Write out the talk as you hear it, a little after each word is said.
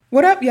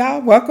What up,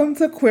 y'all? Welcome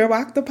to Queer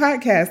Walk the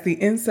Podcast, the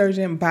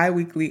insurgent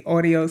bi-weekly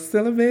audio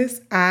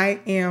syllabus. I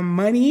am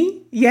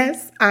Money.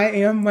 Yes, I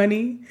am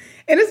Money.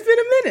 And it's been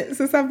a minute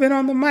since I've been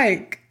on the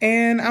mic.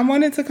 And I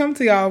wanted to come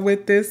to y'all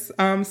with this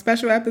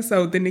special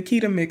episode, the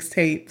Nikita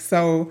mixtape.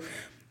 So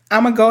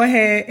I'm going to go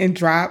ahead and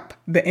drop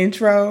the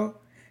intro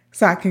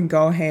so I can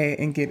go ahead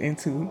and get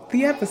into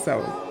the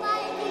episode.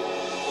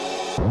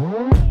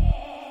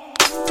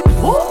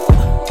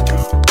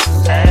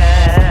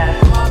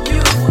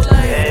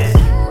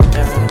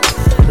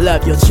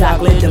 Love your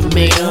chocolate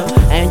demeanor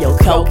and your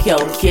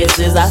cocoa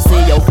kisses. I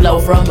see your glow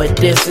from a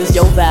distance.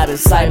 Your vibe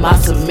incite my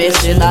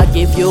submission. I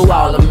give you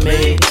all of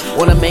me.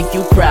 Wanna make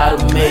you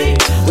proud of me.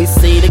 We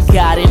see the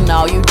God in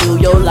all you do.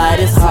 Your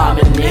light is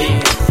harmony.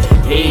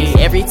 Hey,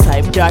 every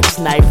type, darkest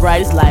night,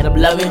 brightest light. I'm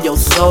loving your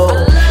soul.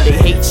 They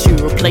hate you,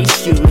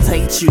 replace you,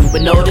 taint you,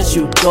 but know that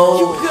you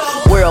go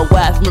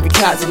worldwide from every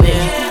continent.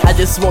 I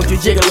just want you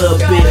to jiggle a little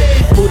bit.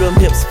 Move them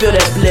hips, feel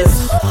that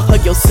bliss.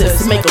 Hug your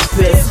sis, make them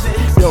piss.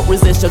 Don't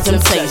resist your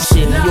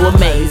temptation. You're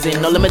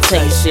amazing, no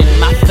limitation.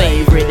 My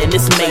favorite in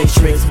this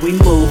matrix. We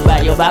move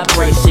by your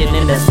vibration,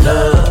 and that's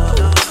love.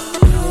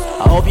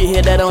 I hope you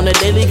hear that on the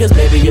daily, cause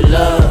baby you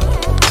love.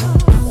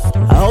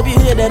 I hope you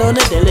hear that on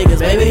the daily, cause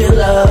baby you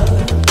love.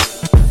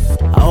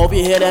 I hope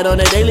you hear that on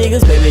the daily,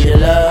 cause baby you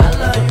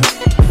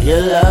love. You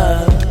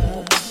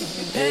love.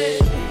 Hey.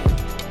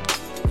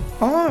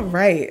 All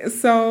right.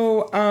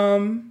 So,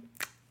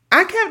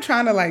 I kept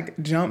trying to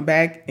jump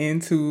back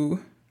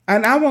into,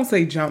 and I won't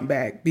say jump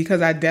back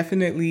because I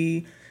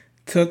definitely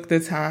took the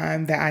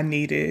time that I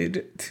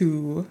needed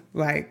to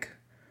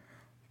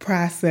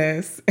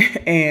process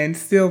and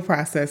still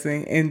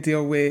processing and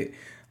deal with,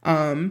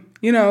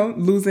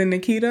 losing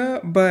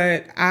Nikita.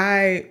 But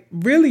I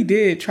really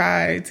did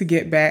try to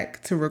get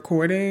back to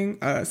recording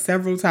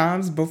several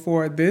times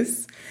before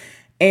this.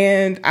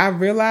 And I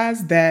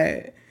realized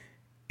that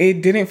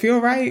it didn't feel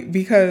right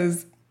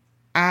because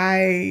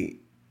I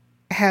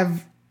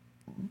have,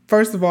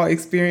 first of all,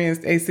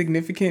 experienced a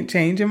significant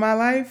change in my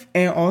life.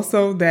 And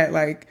also that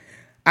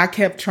I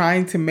kept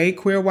trying to make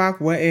Queer Walk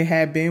what it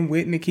had been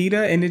with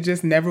Nikita, and it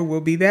just never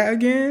will be that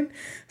again.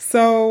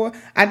 So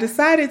I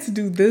decided to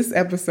do this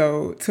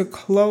episode to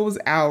close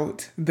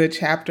out the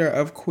chapter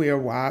of Queer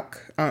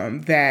Walk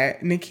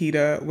that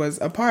Nikita was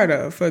a part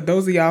of. For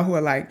those of y'all who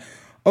are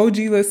OG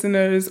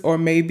listeners, or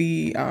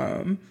maybe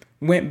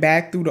went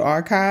back through the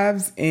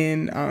archives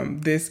in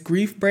this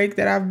grief break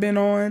that I've been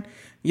on,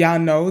 y'all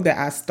know that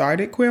I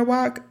started Queer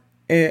Walk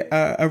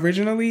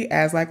originally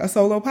as a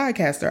solo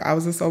podcaster. I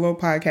was a solo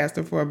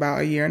podcaster for about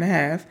a year and a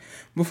half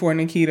before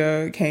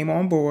Nikita came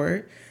on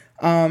board.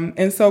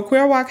 And so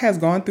Queer Walk has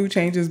gone through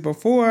changes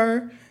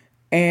before,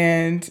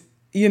 and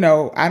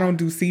I don't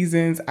do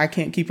seasons. I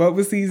can't keep up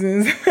with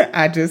seasons.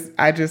 I just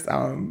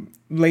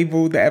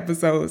label the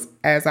episodes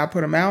as I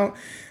put them out.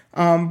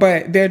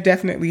 But there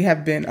definitely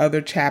have been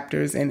other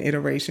chapters and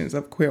iterations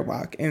of Queer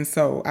Walk. And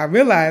so I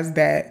realized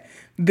that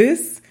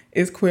this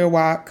is Queer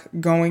Walk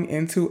going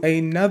into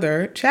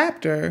another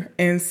chapter.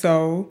 And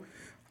so,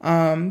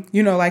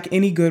 like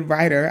any good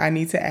writer, I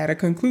need to add a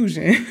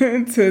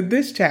conclusion to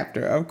this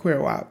chapter of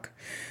Queer Walk.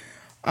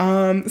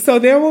 So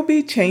there will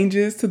be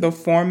changes to the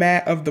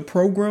format of the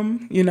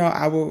program.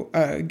 I will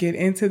get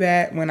into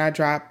that when I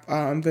drop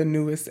the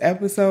newest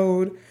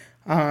episode.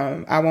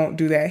 I won't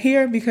do that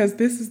here because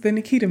this is the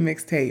Nikita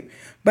mixtape.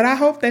 But I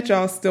hope that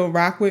y'all still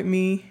rock with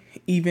me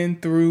even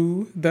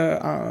through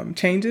the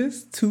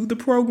changes to the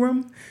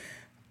program.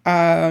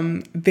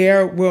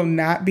 There will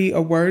not be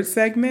a word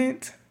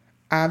segment,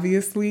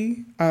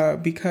 obviously,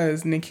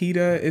 because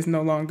Nikita is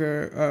no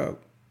longer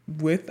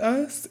with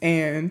us.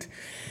 And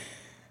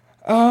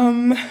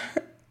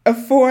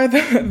for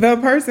the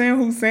person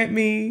who sent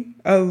me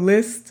a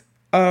list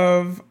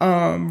of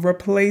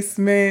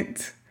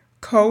replacement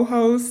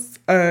co-hosts,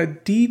 a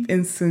deep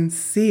and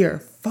sincere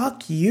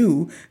fuck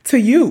you to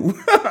you.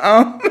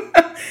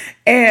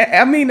 And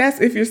I mean, that's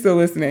if you're still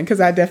listening,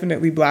 because I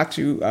definitely blocked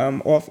you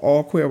off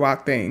all Queer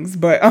Walk things.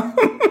 But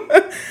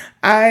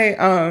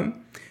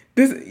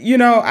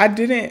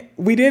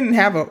we didn't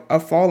have a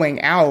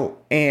falling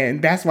out,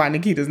 and that's why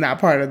Nikita's not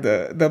part of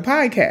the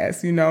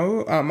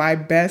podcast. My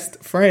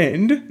best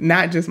friend,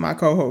 not just my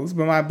co-host,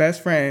 but my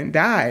best friend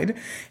died.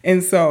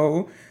 And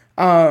so,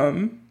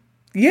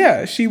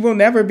 she will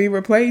never be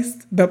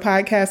replaced. The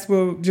podcast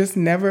will just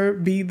never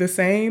be the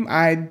same.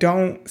 I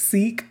don't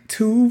seek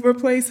to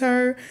replace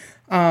her.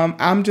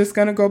 I'm just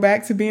going to go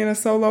back to being a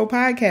solo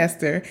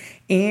podcaster.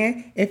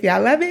 And if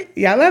y'all love it,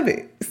 y'all love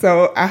it.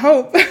 So I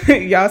hope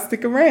y'all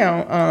stick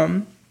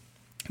around.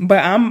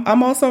 But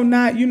I'm also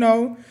not,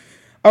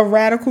 a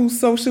radical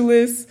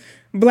socialist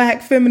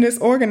Black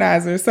feminist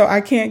organizer. So I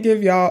can't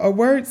give y'all a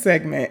word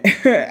segment.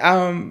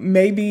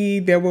 Maybe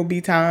there will be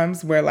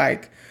times where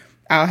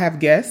I'll have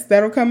guests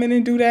that'll come in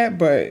and do that,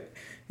 but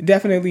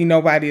definitely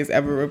nobody is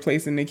ever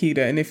replacing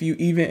Nikita. And if you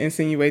even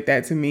insinuate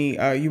that to me,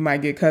 you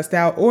might get cussed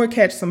out or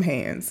catch some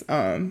hands.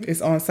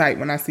 It's on site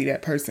when I see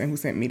that person who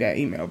sent me that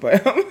email.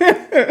 But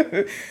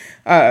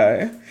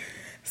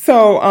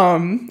So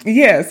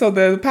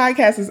the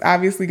podcast is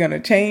obviously going to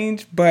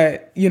change,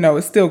 but,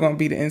 it's still going to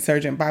be the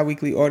Insurgent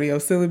Biweekly Audio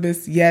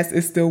Syllabus. Yes,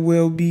 it still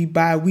will be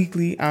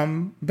bi-weekly.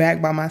 I'm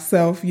back by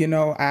myself.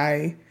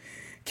 I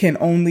can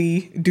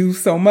only do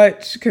so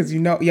much because,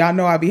 y'all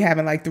know I'll be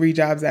having like 3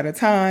 jobs at a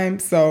time.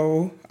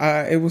 So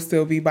it will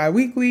still be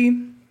bi-weekly.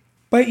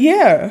 But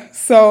yeah,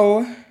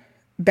 so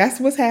that's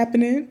what's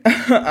happening.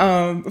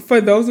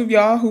 For those of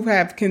y'all who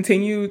have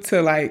continued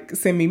to like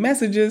send me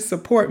messages,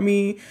 support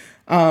me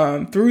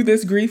through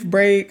this grief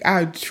break,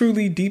 I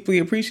truly deeply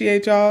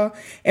appreciate y'all.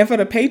 And for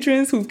the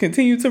patrons who've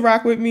continued to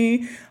rock with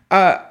me,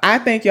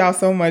 I thank y'all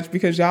so much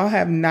because y'all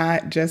have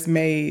not just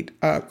made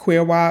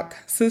Queer WOC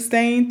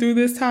sustain through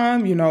this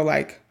time,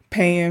 like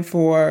paying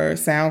for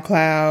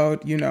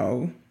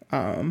SoundCloud,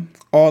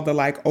 all the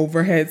like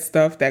overhead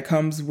stuff that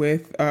comes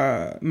with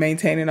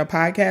maintaining a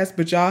podcast,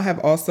 but y'all have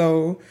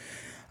also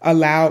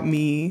allowed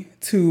me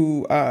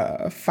to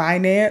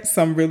finance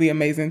some really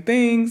amazing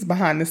things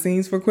behind the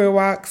scenes for Queer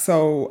WOC.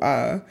 So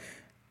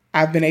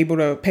I've been able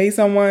to pay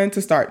someone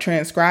to start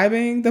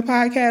transcribing the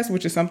podcast,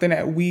 which is something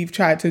that we've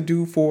tried to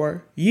do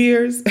for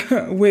years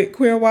with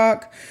Queer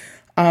WOC.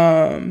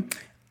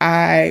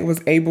 I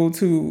was able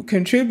to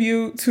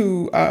contribute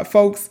to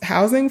folks'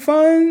 housing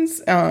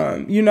funds.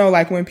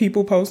 Like when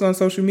people post on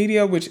social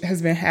media, which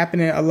has been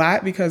happening a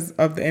lot because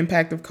of the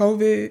impact of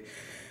COVID,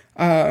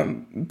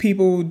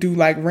 people do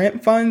like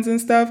rent funds and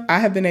stuff. I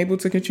have been able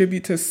to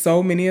contribute to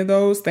so many of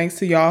those thanks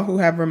to y'all who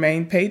have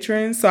remained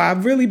patrons. So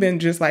I've really been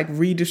just like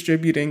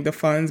redistributing the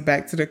funds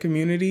back to the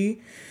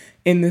community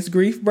in this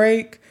grief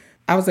break.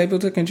 I was able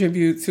to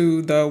contribute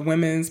to the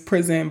Women's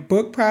Prison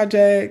Book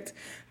Project,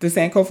 the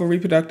Sankofa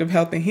Reproductive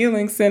Health and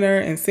Healing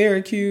Center in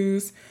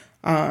Syracuse,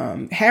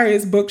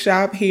 Harriet's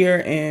Bookshop here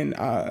in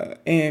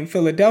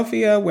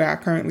Philadelphia, where I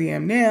currently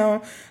am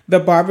now, the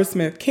Barbara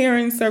Smith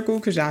Caring Circle,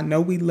 because y'all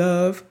know we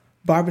love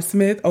Barbara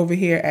Smith over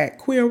here at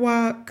Queer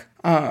WOC.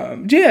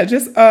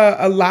 Just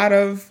a lot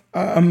of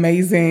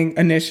amazing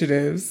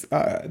initiatives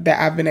that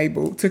I've been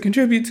able to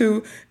contribute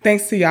to,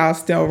 thanks to y'all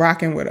still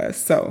rocking with us.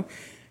 So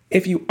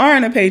if you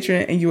aren't a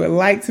patron and you would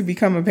like to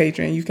become a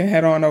patron, you can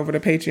head on over to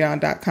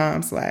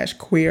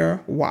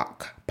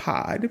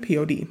patreon.com/queerwocpod,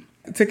 P-O-D,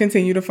 to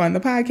continue to fund the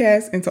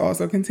podcast and to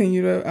also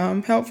continue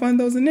to help fund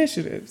those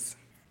initiatives.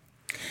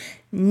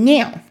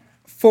 Now,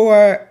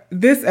 for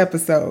this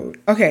episode,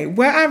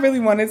 what I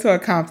really wanted to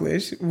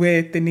accomplish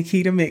with the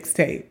Nikita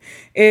mixtape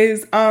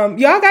is y'all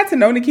got to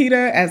know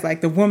Nikita as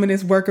like the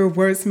womanist worker,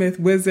 wordsmith,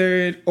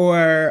 wizard,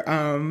 or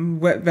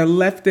what the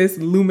leftist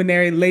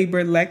luminary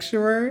labor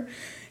lecturer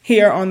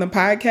here on the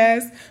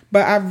podcast,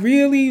 but I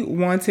really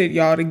wanted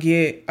y'all to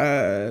get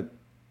a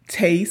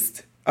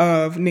taste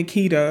of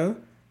Nikita,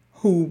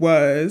 who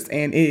was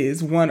and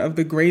is one of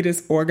the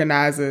greatest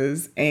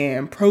organizers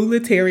and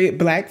proletariat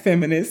Black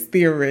feminist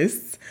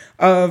theorists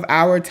of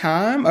our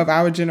time, of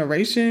our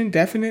generation,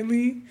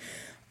 definitely.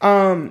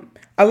 A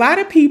lot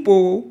of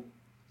people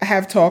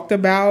have talked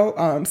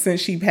about,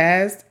 since she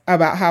passed,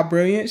 about how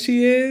brilliant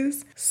she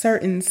is,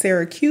 certain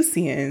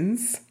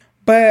Syracusians.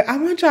 But I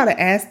want y'all to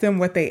ask them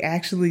what they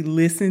actually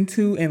listened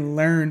to and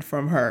learned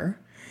from her.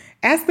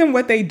 Ask them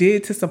what they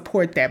did to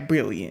support that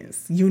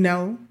brilliance,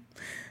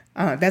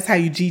 That's how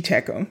you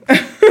G-check them.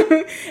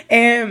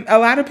 And a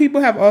lot of people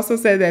have also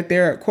said that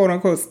they're, quote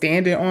unquote,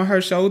 standing on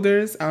her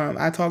shoulders.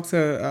 I talked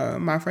to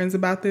my friends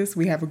about this.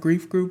 We have a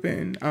grief group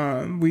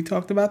and we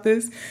talked about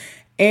this.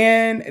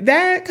 And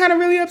that kind of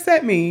really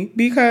upset me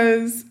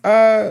because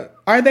are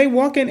they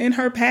walking in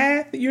her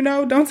path?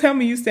 Don't tell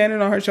me you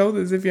standing on her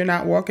shoulders if you're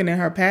not walking in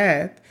her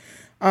path.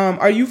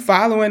 Are you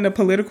following the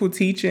political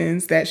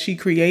teachings that she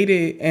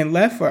created and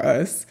left for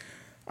us?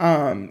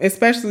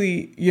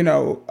 Especially,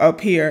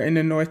 up here in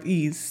the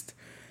Northeast.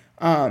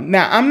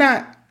 Now, I'm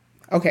not...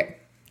 Okay,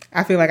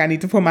 I feel like I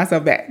need to pull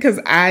myself back because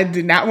I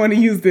did not want to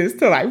use this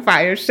to like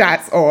fire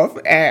shots off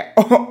at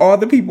all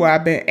the people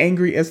I've been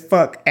angry as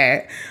fuck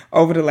at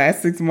over the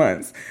last 6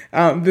 months.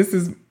 This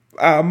is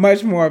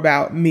much more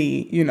about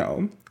me,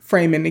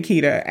 framing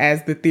Nikita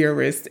as the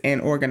theorist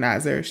and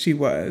organizer she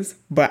was.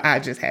 But I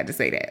just had to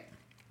say that.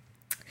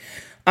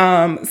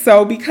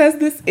 So because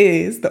this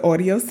is the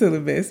audio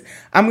syllabus,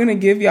 I'm going to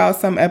give y'all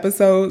some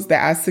episodes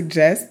that I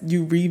suggest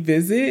you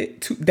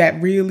revisit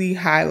that really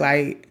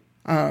highlight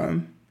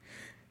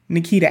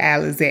Nikita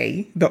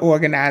Alizé, the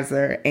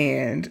organizer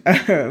and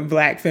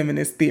Black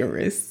feminist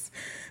theorist.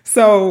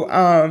 So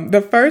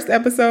the first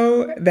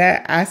episode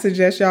that I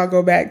suggest y'all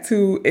go back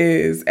to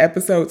is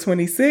episode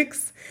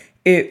 26.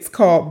 It's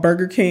called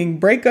Burger King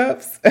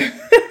Breakups.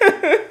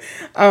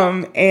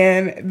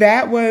 And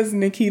that was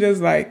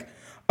Nikita's like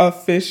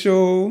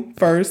official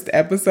first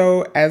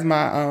episode as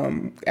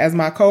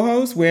my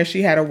co-host, where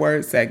she had a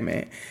word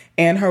segment.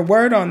 And her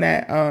word on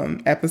that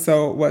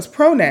episode was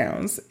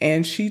pronouns.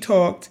 And she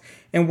talked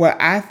in what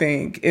I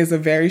think is a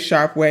very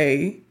sharp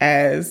way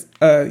as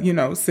a,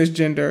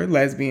 cisgender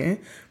lesbian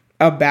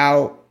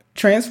about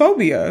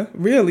transphobia,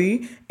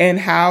 really, and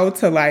how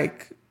to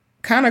like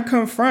kind of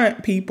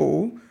confront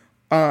people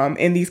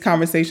in these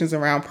conversations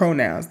around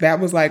pronouns. That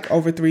was like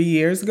over 3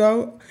 years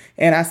ago.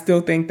 And I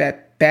still think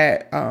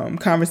that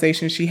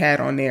conversation she had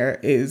on there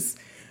is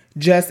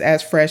just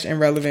as fresh and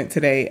relevant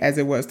today as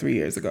it was 3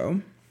 years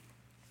ago.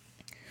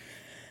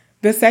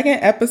 The second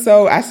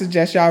episode I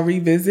suggest y'all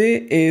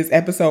revisit is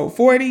episode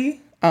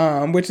 40,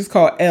 which is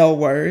called L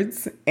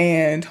Words.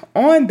 And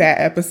on that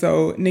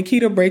episode,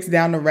 Nikita breaks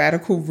down the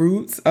radical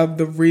roots of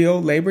the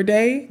real Labor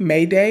Day,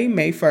 May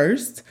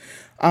 1st,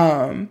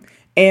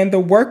 and the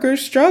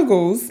workers'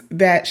 struggles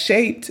that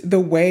shaped the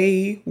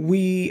way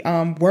we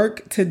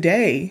work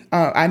today.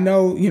 I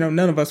know,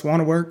 none of us want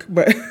to work,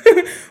 but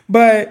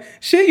but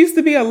shit used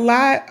to be a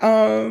lot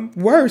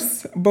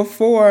worse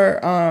before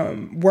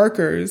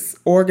workers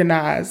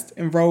organized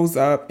and rose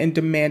up and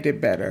demanded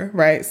better,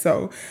 right?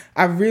 So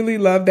I really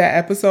love that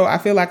episode. I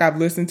feel like I've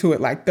listened to it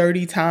like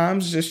 30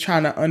 times just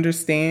trying to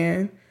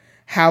understand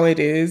how it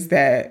is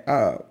that,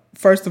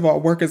 first of all,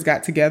 workers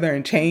got together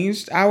and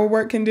changed our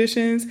work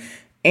conditions.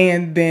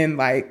 And then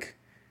like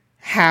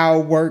how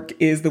work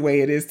is the way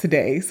it is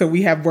today. So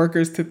we have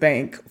workers to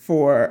thank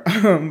for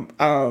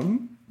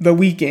the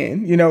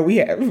weekend.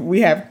 We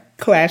have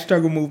class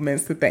struggle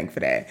movements to thank for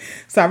that.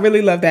 So I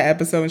really love that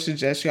episode and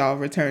suggest y'all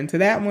return to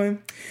that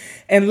one.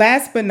 And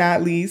last but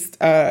not least,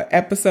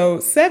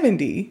 episode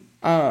 70,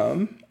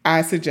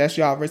 I suggest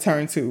y'all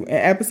return to. And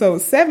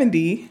episode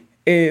 70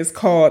 is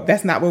called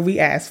That's Not What We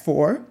Asked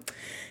For.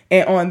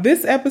 And on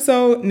this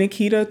episode,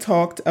 Nikita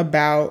talked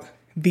about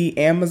the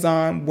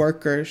Amazon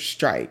worker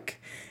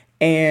strike.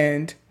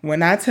 And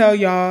when I tell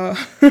y'all,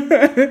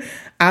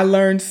 I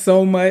learned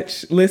so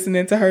much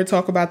listening to her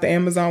talk about the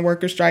Amazon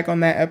worker strike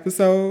on that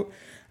episode.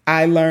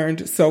 I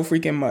learned so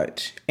freaking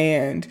much.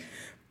 And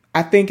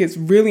I think it's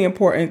really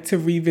important to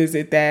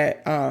revisit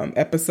that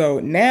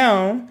episode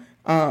now,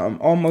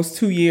 almost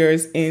 2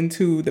 years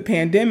into the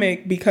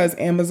pandemic, because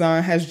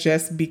Amazon has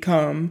just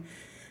become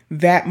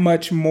that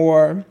much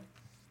more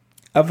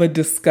of a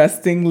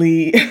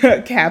disgustingly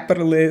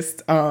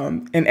capitalist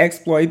and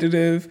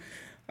exploitative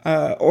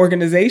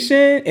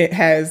organization. It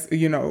has,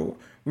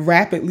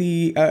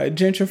 rapidly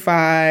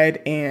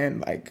gentrified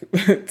and like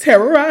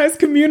terrorized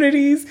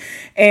communities,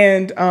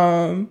 and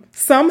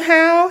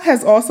somehow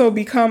has also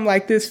become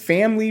like this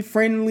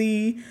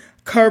family-friendly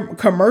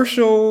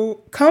commercial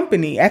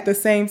company at the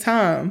same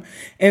time.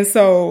 And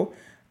so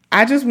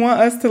I just want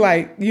us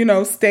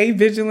to stay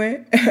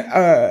vigilant.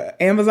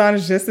 Amazon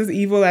is just as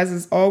evil as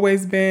it's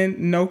always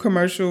been. No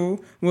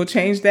commercial will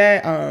change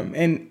that.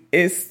 And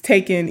it's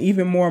taken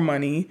even more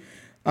money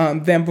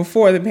than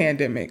before the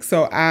pandemic.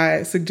 So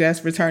I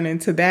suggest returning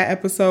to that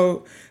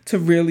episode to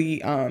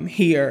really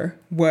hear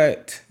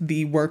what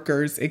the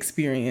workers'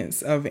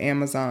 experience of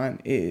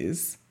Amazon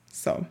is.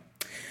 So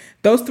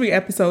those 3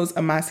 episodes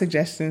are my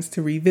suggestions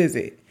to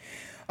revisit.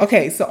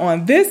 Okay, so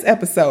on this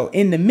episode,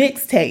 in the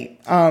mixtape,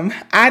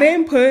 I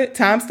didn't put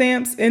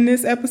timestamps in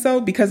this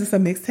episode because it's a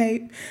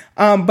mixtape,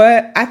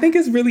 but I think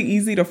it's really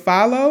easy to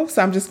follow,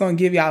 so I'm just going to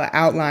give y'all an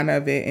outline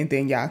of it, and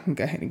then y'all can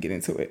go ahead and get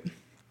into it.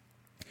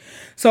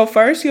 So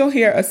first, you'll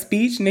hear a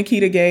speech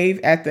Nikita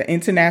gave at the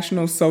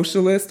International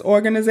Socialist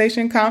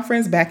Organization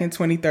Conference back in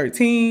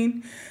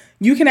 2013.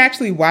 You can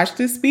actually watch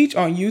this speech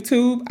on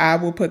YouTube. I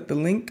will put the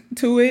link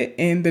to it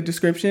in the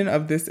description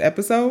of this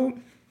episode.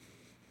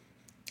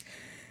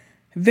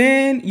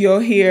 Then you'll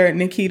hear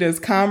Nikita's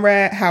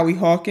comrade, Howie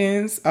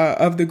Hawkins,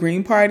 of the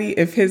Green Party.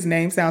 If his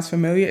name sounds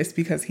familiar, it's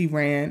because he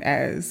ran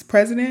as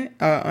president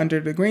under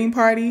the Green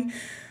Party,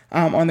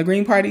 on the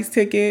Green Party's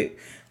ticket.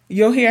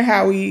 You'll hear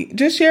Howie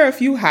just share a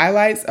few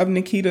highlights of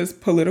Nikita's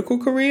political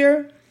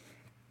career.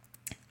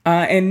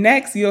 And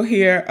next, you'll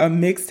hear a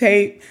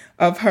mixtape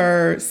of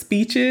her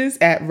speeches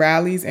at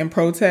rallies and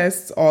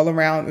protests all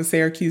around the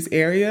Syracuse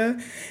area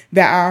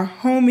that our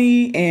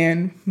homie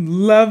and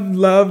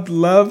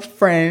loved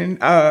friend,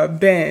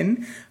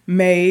 Ben,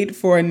 made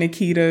for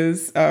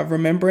Nikita's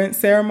remembrance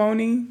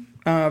ceremony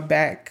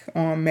back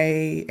on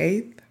May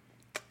 8th.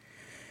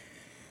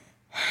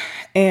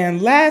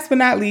 And last but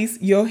not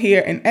least, you'll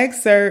hear an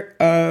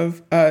excerpt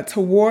of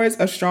Towards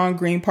a Strong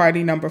Green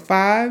Party number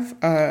 5.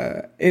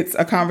 It's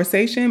a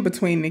conversation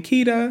between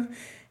Nikita,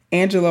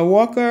 Angela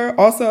Walker,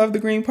 also of the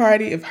Green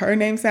Party, if her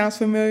name sounds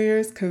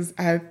familiar, because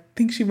I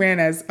think she ran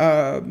as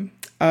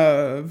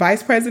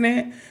vice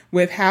president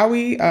with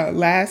Howie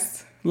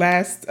last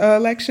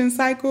election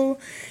cycle,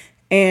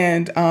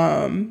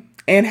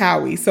 and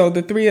Howie. So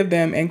the 3 of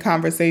them in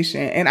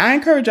conversation. And I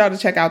encourage y'all to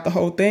check out the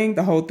whole thing.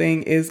 The whole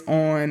thing is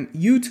on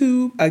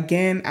YouTube.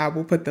 Again, I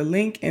will put the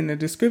link in the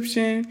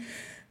description.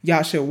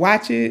 Y'all should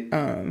watch it.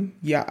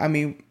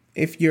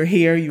 If you're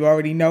here, you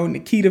already know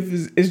Nikita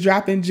is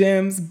dropping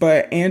gems,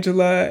 but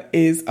Angela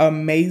is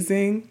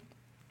amazing.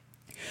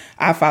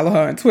 I follow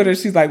her on Twitter.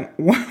 She's like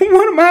one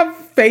of my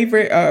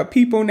favorite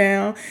people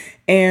now,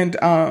 and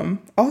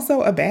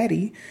also a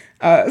baddie.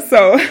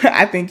 So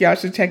I think y'all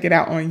should check it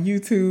out on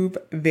YouTube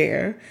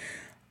there.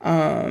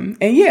 And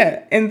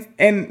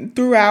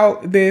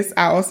throughout this,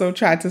 I also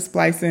tried to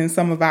splice in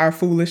some of our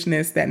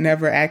foolishness that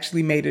never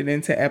actually made it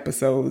into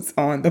episodes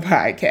on the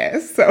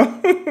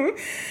podcast.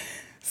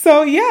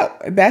 So, yeah,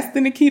 that's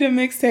the Nikita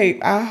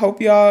mixtape. I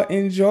hope y'all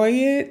enjoy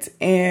it.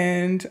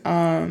 And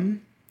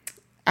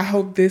I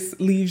hope this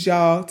leaves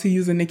y'all, to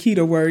use a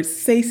Nikita word,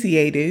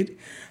 satiated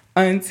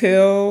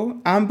until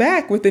I'm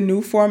back with the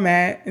new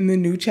format and the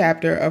new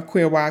chapter of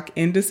Queer WOC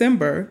in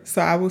December.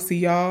 So I will see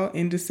y'all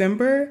in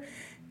December.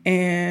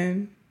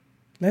 And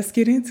let's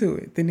get into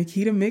it. The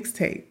Nikita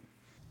mixtape.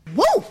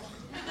 Woo!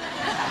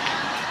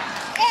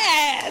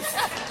 Yes!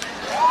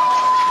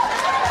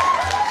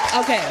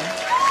 Okay.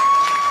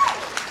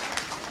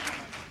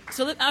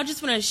 So I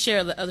just want to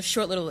share a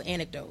short little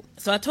anecdote.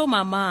 So I told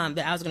my mom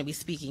that I was going to be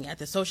speaking at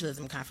the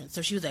socialism conference.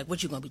 So she was like,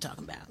 what you going to be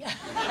talking about?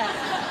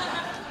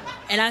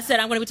 And I said,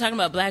 I'm going to be talking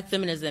about black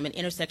feminism and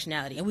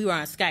intersectionality. And we were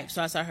on Skype,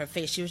 so I saw her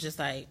face. She was just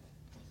like,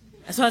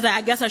 so I was like,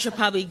 I guess I should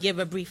probably give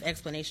a brief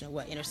explanation of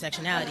what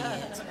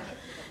intersectionality is.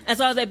 And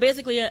so I was like,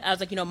 basically, I was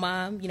like,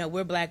 Mom,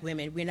 we're black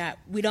women.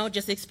 We don't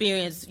just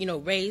experience,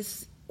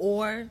 race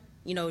or,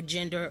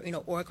 gender,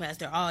 or class.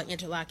 They're all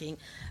interlocking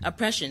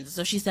oppressions.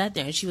 So she sat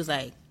there and she was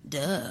like,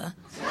 duh.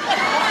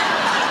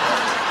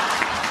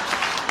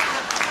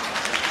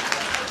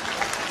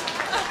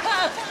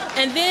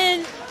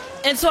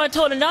 And so I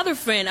told another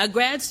friend, a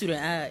grad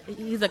student,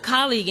 he's a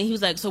colleague, and he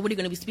was like, so what are you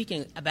going to be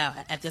speaking about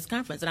at this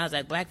conference? And I was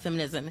like, black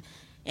feminism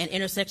and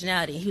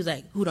intersectionality. And he was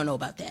like, who don't know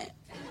about that?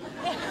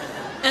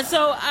 And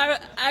so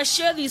I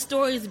share these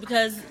stories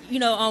because,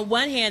 on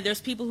one hand, there's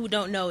people who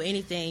don't know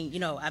anything,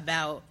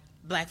 about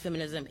black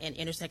feminism and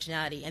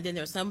intersectionality. And then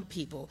there's some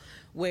people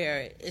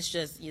where it's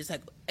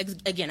like,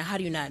 again, how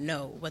do you not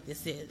know what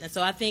this is? And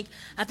so I think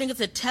it's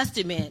a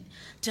testament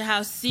to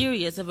how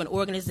serious of an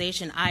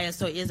organization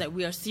ISO is, that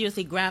we are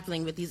seriously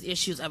grappling with these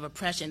issues of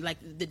oppression, like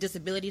the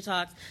disability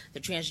talks,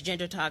 the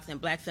transgender talks, and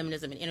black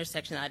feminism and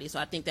intersectionality. So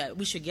I think that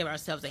we should give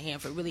ourselves a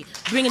hand for really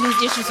bringing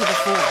these issues to the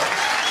fore.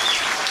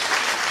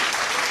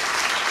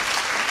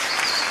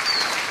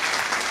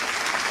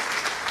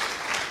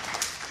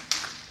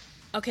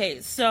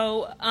 Okay,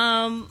 so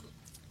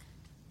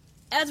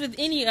as with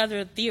any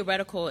other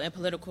theoretical and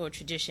political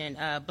tradition,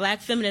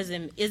 black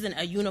feminism isn't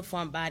a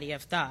uniform body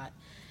of thought.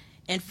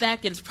 In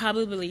fact, it's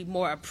probably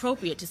more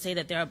appropriate to say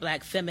that there are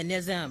black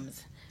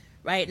feminisms,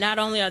 right? Not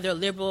only are there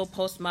liberal,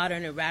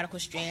 postmodern, and radical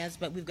strands,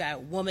 but we've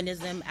got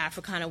womanism,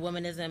 Africana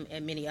womanism,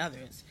 and many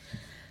others.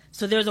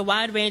 So there's a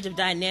wide range of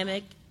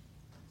dynamic.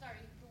 Sorry,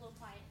 a little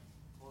quiet.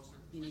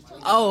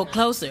 Closer. Oh,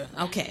 closer.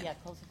 Okay. Yeah,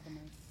 closer to the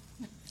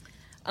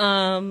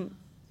mic.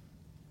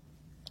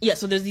 Yeah,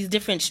 so there's these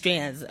different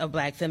strands of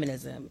black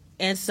feminism.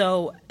 And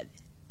so,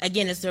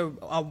 again, it's a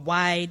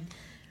wide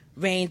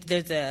range.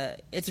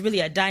 It's really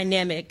a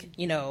dynamic,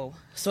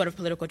 sort of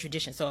political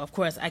tradition. So, of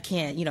course, I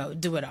can't,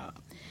 do it all.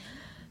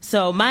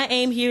 So my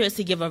aim here is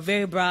to give a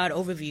very broad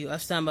overview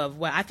of some of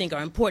what I think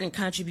are important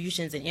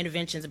contributions and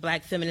interventions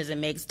black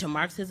feminism makes to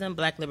Marxism,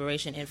 black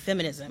liberation, and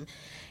feminism.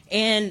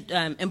 And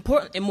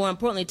more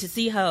importantly, to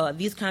see how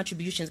these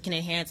contributions can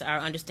enhance our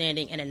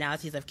understanding and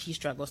analyses of key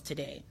struggles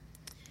today.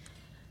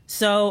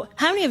 So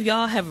how many of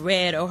y'all have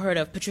read or heard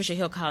of Patricia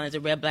Hill Collins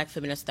and read Black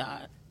Feminist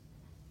Thought?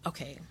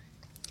 Okay.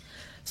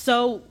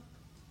 So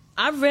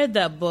I've read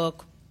that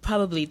book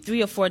probably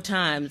 3 or 4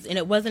 times, and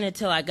it wasn't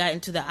until I got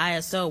into the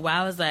ISO where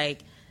I was like,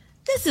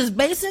 this is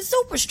basic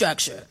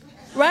superstructure,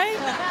 right?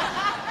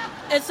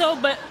 And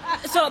but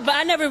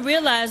I never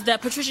realized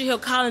that Patricia Hill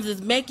Collins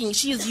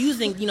she is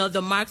using,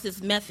 the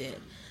Marxist method,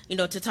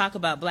 to talk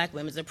about black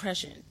women's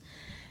oppression.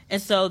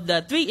 And so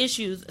the 3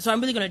 issues, so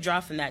I'm really going to draw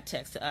from that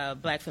text,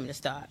 Black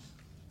Feminist Thought.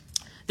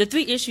 The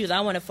 3 issues I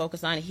want to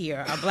focus on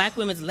here are black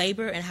women's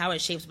labor and how it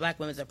shapes black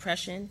women's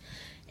oppression,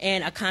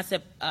 and a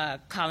concept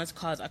Collins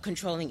calls a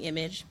controlling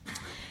image.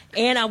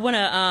 And I want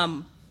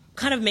to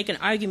kind of make an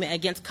argument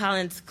against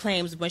Collins'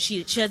 claims when she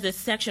has this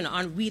section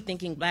on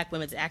rethinking black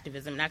women's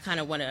activism, and I kind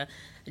of want to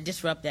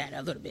disrupt that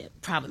a little bit,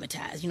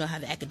 problematize. You know how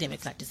the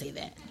academics like to say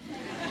that.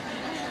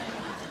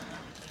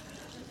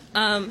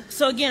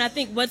 So again, I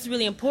think what's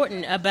really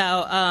important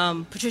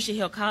about Patricia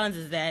Hill Collins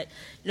is that,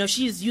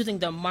 she's using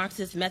the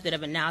Marxist method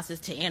of analysis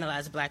to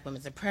analyze black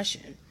women's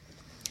oppression.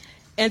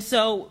 And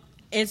so,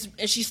 and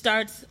she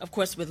starts, of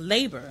course, with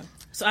labor.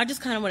 So I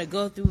just kind of want to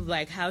go through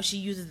how she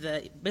uses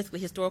the basically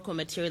historical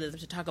materialism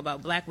to talk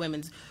about black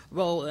women's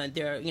role and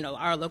their,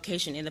 our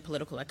location in the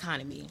political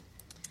economy.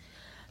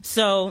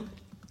 So,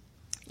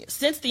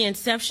 since the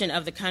inception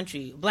of the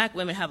country, black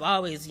women have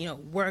always,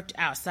 worked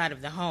outside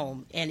of the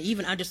home. And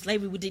even under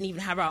slavery, we didn't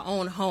even have our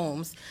own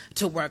homes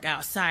to work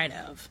outside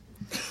of.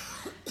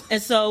 And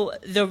so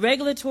the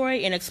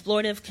regulatory and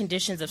exploitative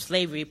conditions of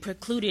slavery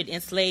precluded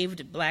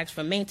enslaved blacks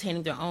from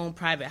maintaining their own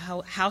private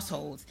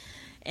households.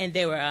 And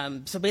they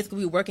were, so basically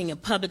we were working in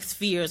public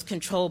spheres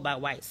controlled by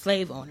white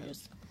slave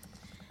owners.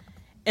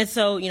 And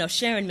so,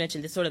 Sharon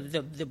mentioned this sort of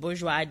the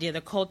bourgeois idea,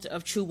 the cult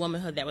of true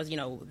womanhood that was,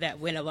 that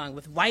went along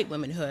with white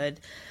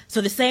womanhood.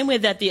 So the same way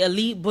that the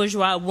elite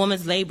bourgeois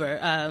women's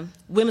labor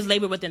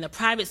within the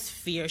private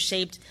sphere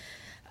shaped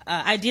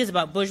ideas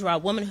about bourgeois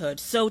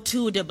womanhood, so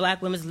too did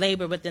black women's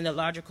labor within the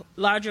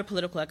larger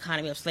political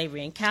economy of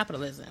slavery and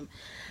capitalism.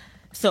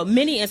 So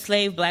many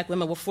enslaved black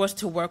women were forced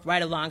to work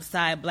right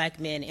alongside black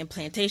men in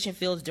plantation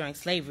fields during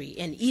slavery.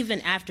 And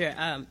even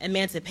after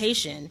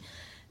emancipation,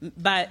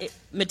 by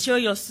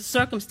material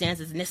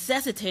circumstances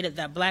necessitated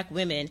that black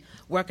women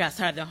work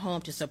outside their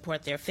home to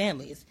support their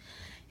families.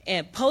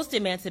 And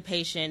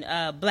post-emancipation,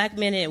 black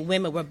men and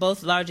women were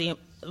both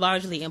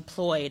largely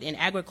employed in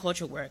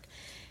agricultural work,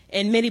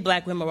 and many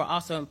black women were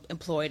also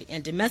employed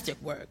in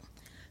domestic work.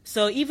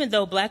 So even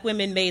though black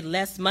women made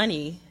less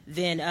money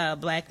than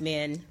black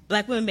men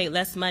made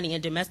less money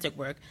in domestic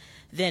work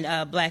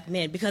than black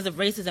men. Because of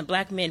racism,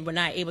 black men were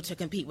not able to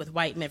compete with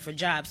white men for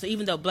jobs. So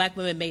even though black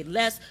women made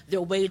less,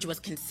 their wage was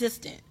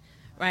consistent,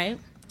 right?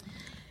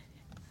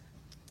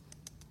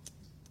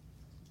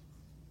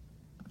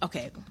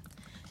 Okay.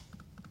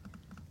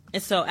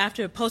 And so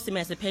after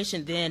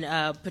post-emancipation, then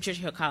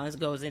Patricia Hill Collins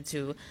goes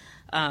into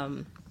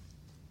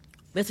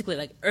basically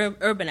like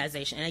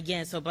urbanization. And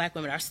again, so black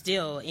women are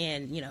still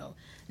in,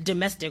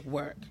 domestic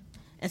work.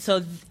 And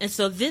so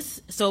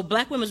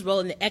black women's role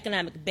in the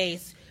economic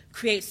base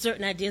creates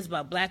certain ideas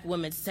about black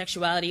women's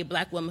sexuality,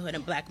 black womanhood,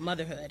 and black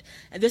motherhood.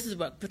 And this is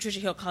what Patricia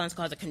Hill Collins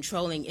calls a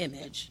controlling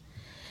image.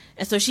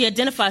 And so she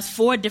identifies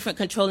 4 different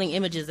controlling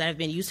images that have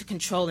been used to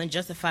control and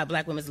justify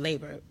black women's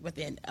labor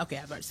within, okay,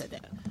 I've already said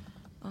that.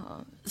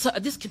 So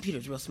this computer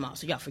is real small,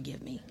 so y'all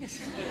forgive me.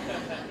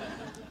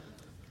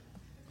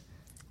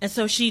 And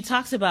so she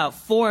talks about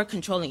 4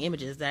 controlling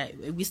images that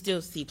we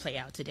still see play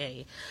out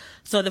today.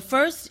 So the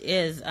first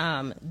is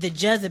the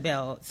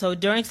Jezebel. So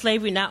during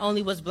slavery, not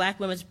only was black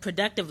women's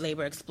productive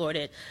labor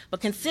exploited,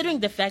 but considering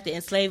the fact that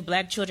enslaved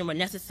black children were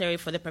necessary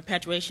for the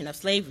perpetuation of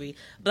slavery,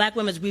 black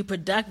women's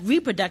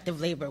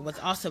reproductive labor was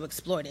also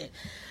exploited.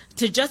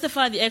 To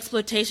justify the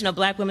exploitation of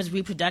black women's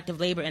reproductive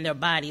labor in their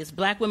bodies,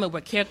 black women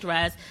were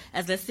characterized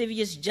as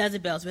lascivious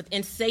Jezebels with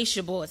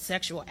insatiable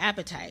sexual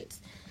appetites.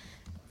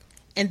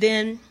 And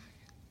then,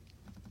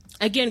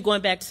 again,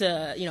 going back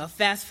to,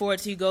 fast forward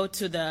to you go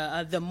to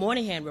the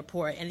Moynihan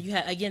report, and you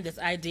have, again, this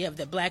idea of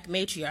the black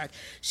matriarch.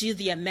 She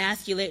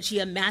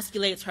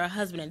emasculates her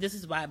husband, and this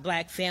is why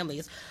black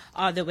families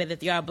are the way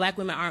that they are. Black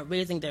women aren't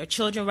raising their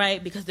children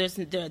right because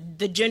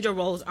the gender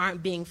roles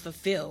aren't being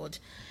fulfilled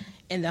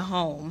in the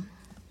home.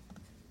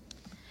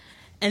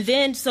 And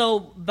then, so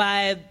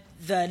by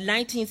the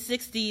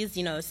 1960s,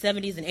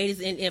 70s and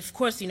 80s, and of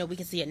course, we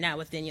can see it now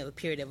within, the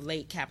period of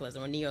late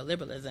capitalism or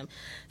neoliberalism,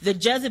 the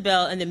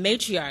Jezebel and the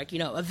matriarch,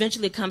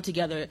 eventually come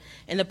together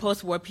in the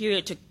post-war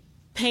period to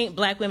paint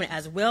black women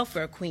as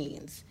welfare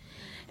queens.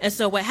 And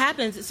so what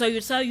happens, so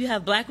you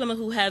have black women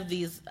who have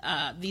these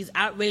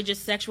outrageous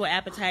sexual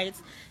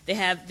appetites. They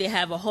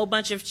have a whole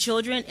bunch of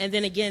children, and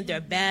then again,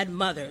 they're bad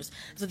mothers.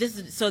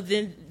 So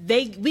then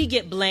we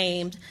get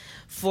blamed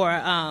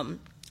for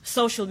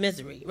social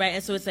misery, right?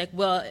 And so it's like,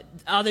 well,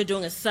 all they're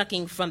doing is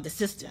sucking from the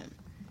system.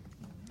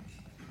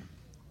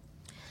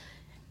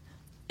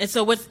 And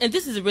so and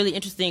this is a really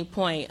interesting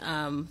point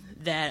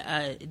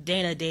that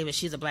Dana Davis,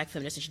 she's a black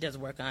feminist and she does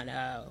work on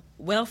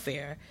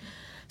welfare.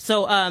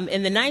 So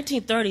in the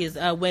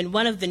 1930s, when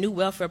one of the new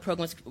welfare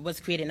programs was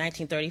created in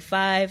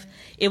 1935,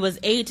 it was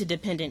Aid to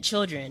Dependent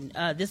Children.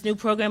 This new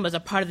program was a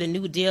part of the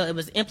New Deal. It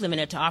was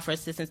implemented to offer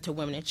assistance to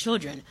women and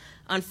children.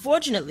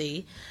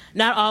 Unfortunately,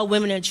 not all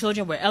women and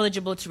children were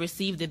eligible to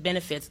receive the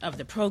benefits of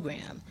the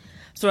program.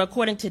 So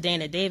according to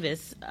Dana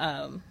Davis,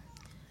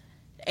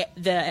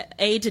 the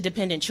Aid to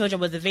Dependent Children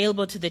was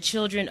available to the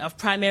children of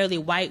primarily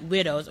white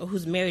widows or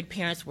whose married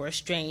parents were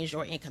estranged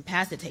or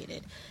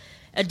incapacitated.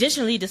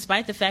 Additionally,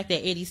 despite the fact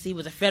that ADC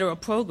was a federal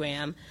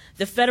program,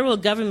 the federal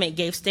government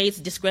gave states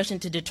discretion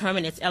to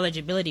determine its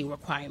eligibility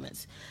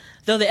requirements.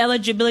 Though the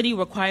eligibility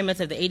requirements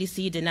of the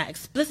ADC did not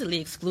explicitly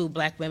exclude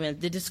black women,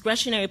 the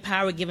discretionary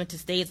power given to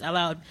states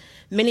allowed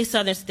many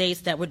southern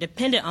states that were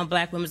dependent on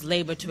black women's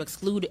labor to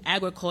exclude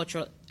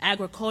agricultural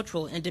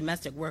and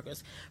domestic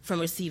workers from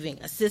receiving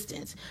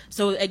assistance.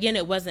 So again,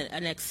 it wasn't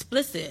an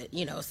explicit,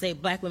 say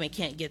black women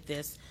can't get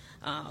this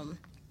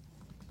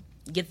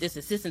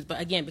assistance, but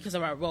again, because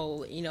of our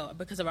role,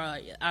 because of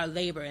our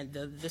labor and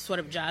the sort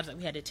of jobs that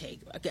we had to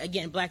take,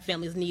 again, black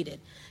families needed,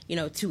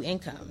 2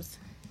 incomes.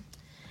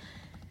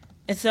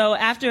 And so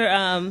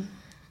after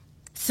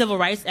civil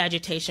rights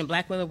agitation,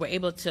 black women were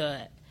able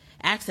to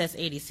access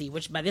ADC,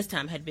 which by this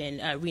time had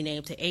been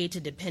renamed to Aid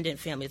to Dependent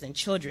Families and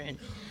Children.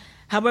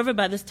 However,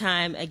 by this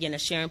time, again,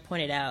 as Sharon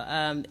pointed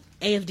out,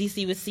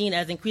 AFDC was seen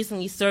as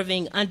increasingly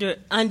serving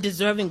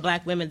undeserving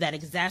black women that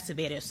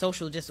exacerbated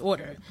social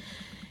disorder.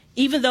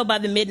 Even though by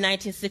the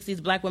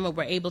mid-1960s black women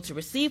were able to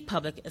receive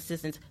public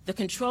assistance, the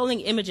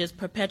controlling images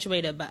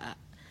perpetuated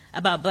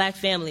about black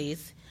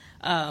families,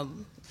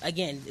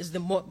 again, is the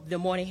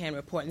Moynihan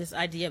report and this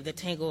idea of the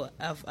tangle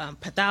of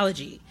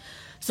pathology.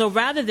 So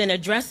rather than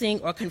addressing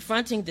or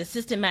confronting the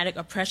systematic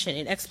oppression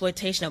and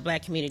exploitation of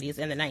black communities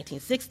in the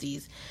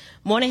 1960s,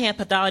 Moynihan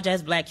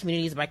pathologized black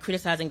communities by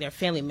criticizing their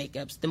family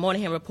makeups. The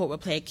Moynihan report will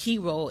play a key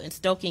role in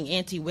stoking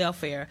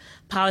anti-welfare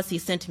policy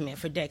sentiment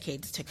for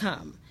decades to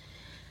come.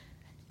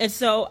 And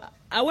so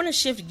I want to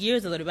shift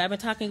gears a little bit. I've been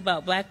talking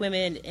about black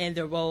women and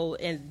their role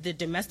in the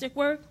domestic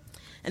work.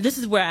 And this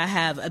is where I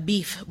have a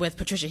beef with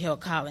Patricia Hill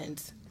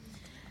Collins.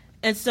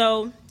 And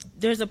so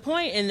there's a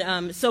point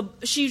in, so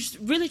she's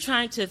really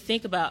trying to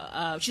think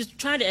about, she's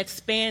trying to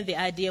expand the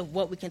idea of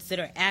what we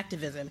consider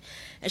activism.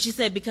 And she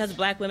said because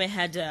black women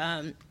had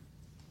to,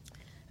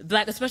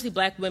 especially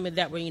black women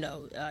that were,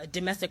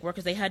 domestic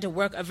workers, they had to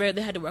work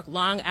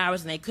long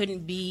hours, and they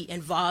couldn't be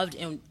involved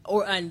in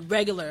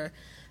regular,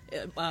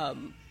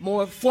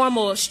 more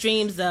formal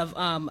streams of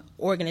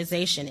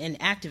organization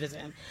and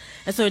activism.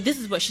 And so this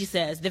is what she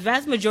says: the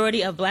vast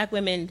majority of black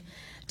women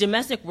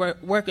domestic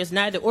workers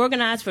neither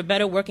organize for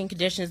better working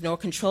conditions nor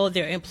control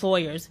their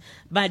employers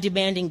by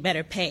demanding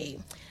better pay.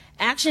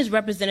 Actions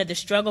represented the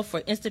struggle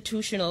for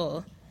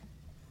institutional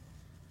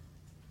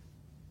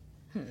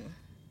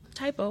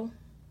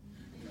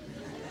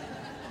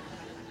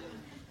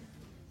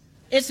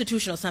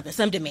institutional something,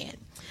 some demand,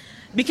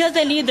 because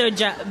they need their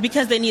job. They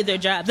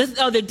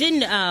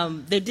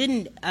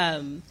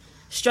didn't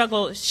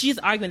struggle. She's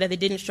arguing that they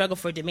didn't struggle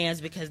for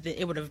demands because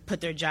it would have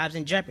put their jobs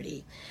in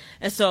jeopardy,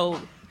 and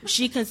so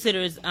she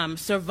considers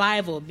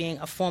survival being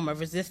a form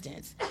of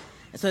resistance.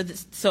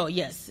 So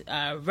yes,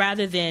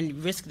 rather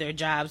than risk their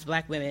jobs,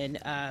 black women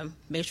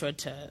made sure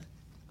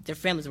their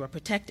families were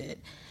protected.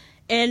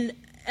 And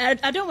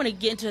I don't want to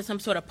get into some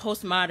sort of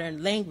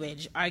postmodern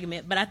language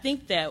argument, but I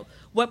think that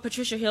what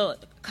Patricia Hill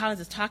Collins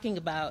is talking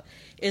about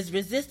is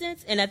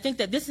resistance, and I think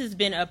that this has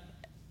been a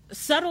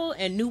subtle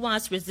and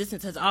nuanced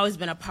resistance has always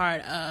been a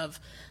part of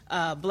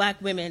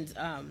black women's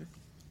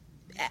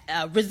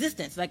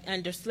resistance. Like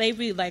under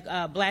slavery,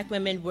 black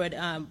women would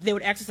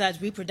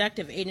exercise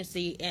reproductive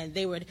agency, and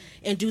they would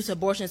induce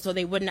abortion so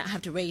they would not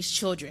have to raise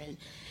children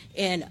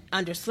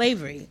under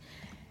slavery.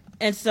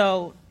 And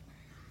so,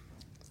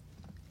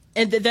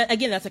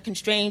 again, that's a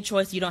constrained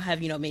choice. You don't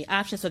have many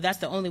options, so that's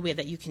the only way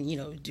that you can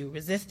do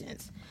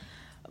resistance.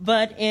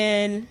 But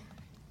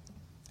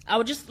I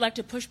would just like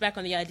to push back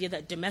on the idea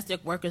that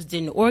domestic workers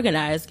didn't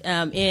organize.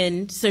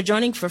 In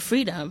Sojourning for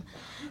Freedom,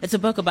 it's a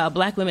book about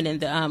black women in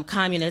the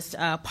Communist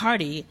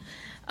Party.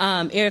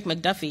 Eric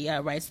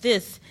McDuffie writes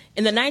this: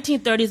 in the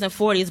 1930s and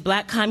 40s,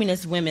 black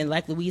communist women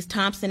like Louise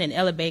Thompson and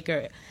Ella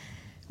Baker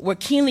were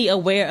keenly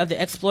aware of the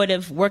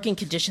exploitive working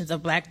conditions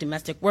of black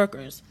domestic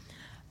workers.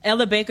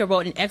 Ella Baker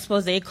wrote an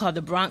expose called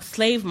The Bronx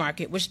Slave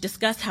Market, which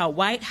discussed how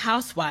white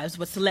housewives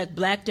would select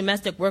black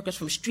domestic workers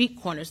from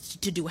street corners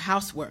to do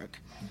housework.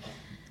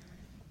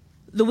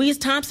 Louise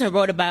Thompson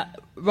wrote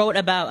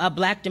about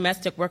black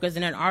domestic workers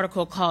in an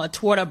article called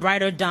Toward a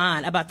Brighter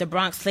Dawn about the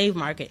Bronx slave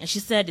market, and she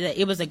said that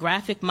it was a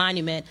graphic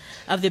monument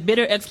of the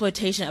bitter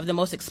exploitation of the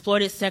most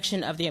exploited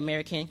section of the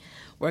American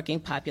working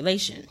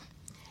population.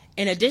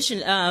 In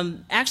addition,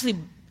 actually,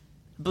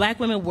 black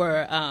women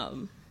were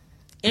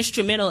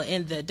instrumental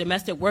in the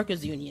domestic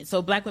workers union,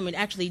 so black women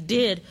actually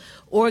did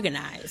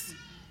organize.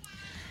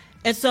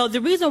 And so the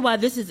reason why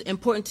this is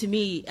important to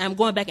me, I'm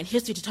going back in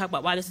history to talk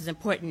about why this is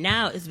important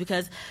now, is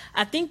because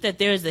I think that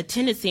there is a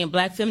tendency in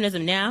black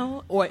feminism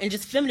now, or in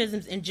just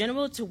feminisms in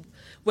general, to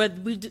where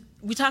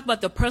we talk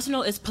about the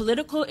personal is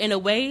political in a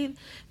way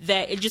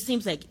that it just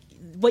seems like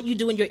what you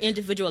do in your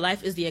individual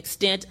life is the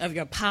extent of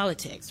your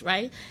politics,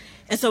 right?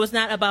 And so it's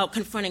not about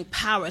confronting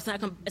power. It's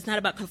not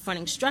about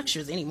confronting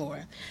structures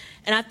anymore.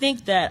 And I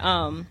think that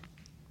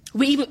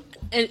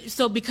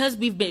because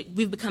we've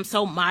become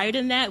so mired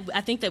in that,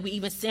 I think that we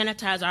even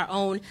sanitize our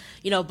own,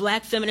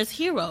 black feminist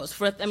heroes.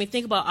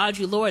 Think about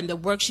Audre Lorde and the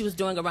work she was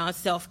doing around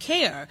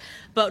self-care.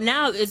 But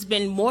now it's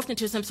been morphed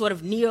into some sort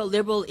of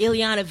neoliberal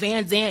Ileana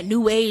Van Zandt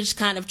New Age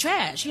kind of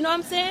trash. You know what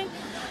I'm saying?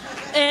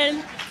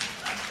 And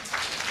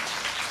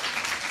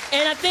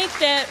I think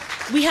that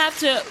we have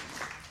to.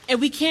 And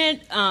we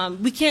can't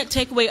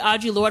take away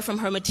Audre Lorde from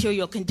her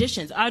material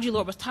conditions. Audre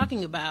Lorde was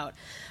talking about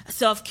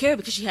self-care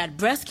because she had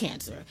breast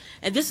cancer.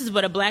 And this is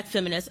what a black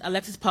feminist,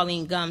 Alexis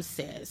Pauline Gumbs,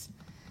 says.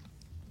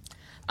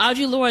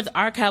 Audre Lorde's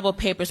archival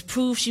papers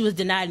prove she was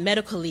denied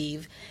medical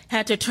leave,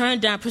 had to turn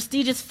down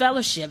prestigious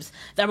fellowships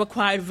that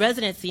required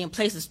residency in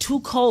places too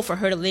cold for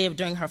her to live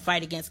during her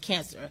fight against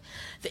cancer.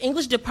 The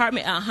English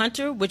department at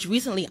Hunter, which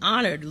recently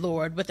honored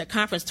Lorde with a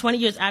conference 20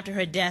 years after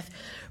her death,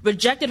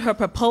 rejected her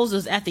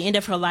proposals at the end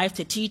of her life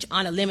to teach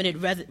on a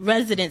limited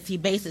residency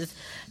basis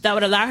that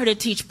would allow her to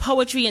teach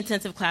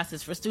poetry-intensive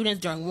classes for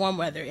students during warm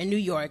weather in New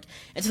York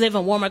and to live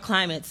in warmer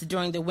climates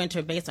during the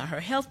winter based on her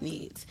health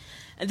needs.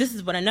 And this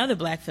is what another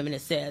black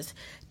feminist says: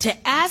 to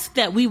ask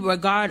that we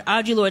regard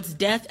Audre Lorde's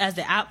death as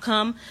the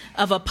outcome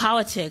of a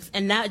politics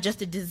and not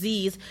just a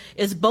disease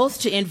is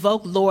both to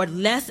invoke Lorde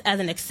less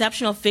as an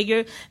exceptional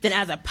figure than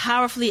as a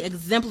powerfully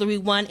exemplary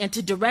one, and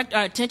to direct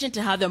our attention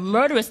to how the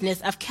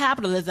murderousness of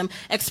capitalism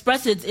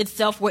expresses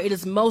itself where it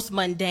is most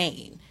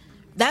mundane.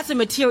 That's a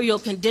material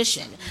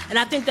condition. And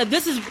I think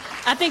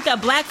that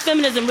black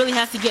feminism really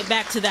has to get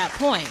back to that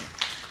point.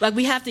 Like,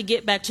 we have to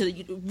get back to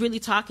really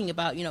talking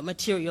about,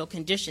 material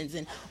conditions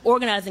and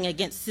organizing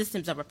against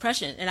systems of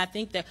oppression. And I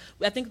think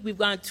we've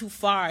gone too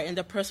far in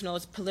the personal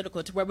is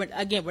political to where,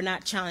 we're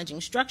not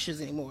challenging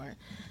structures anymore.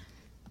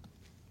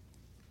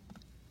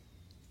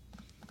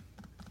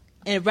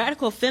 and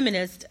radical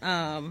feminists,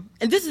 and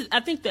this is, I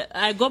think that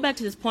I go back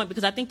to this point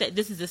because I think that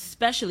this is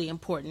especially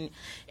important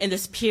in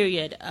this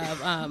period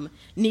of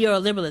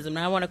neoliberalism. And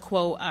I want to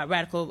quote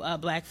radical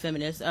black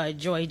feminist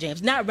Joy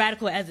James, not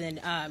radical as in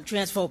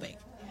transphobic,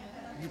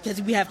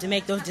 because we have to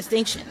make those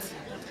distinctions.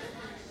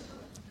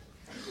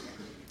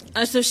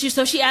 So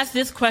she asked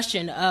this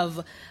question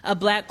of a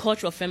black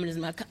cultural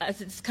feminism.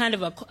 It's kind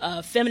of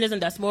a feminism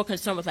that's more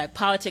concerned with like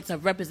politics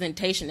of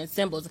representation and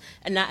symbols,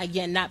 and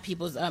not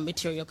people's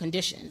material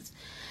conditions.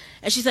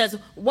 And she says,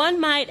 one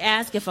might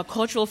ask if a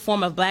cultural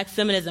form of black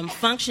feminism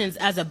functions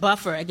as a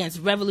buffer against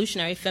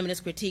revolutionary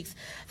feminist critiques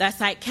that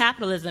cite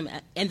capitalism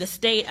and the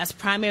state as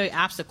primary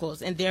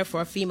obstacles and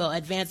therefore female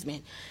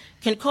advancement.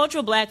 Can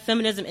cultural black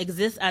feminism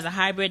exist as a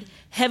hybrid,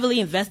 heavily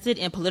invested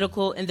in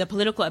the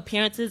political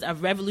appearances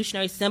of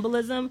revolutionary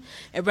symbolism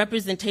and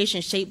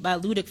representation shaped by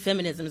ludic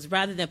feminisms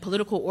rather than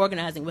political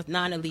organizing with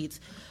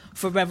non-elites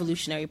for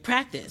revolutionary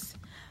practice?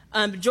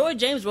 Joy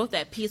James wrote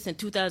that piece in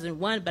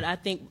 2001, but I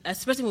think,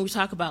 especially when we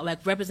talk about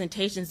like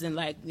representations in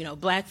like,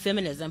 black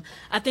feminism,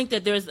 I think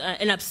that there's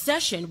an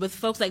obsession with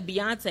folks like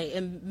Beyonce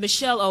and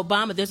Michelle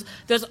Obama.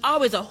 There's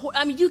always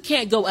you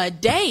can't go a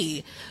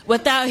day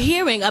without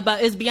hearing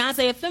about, is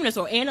Beyonce a feminist,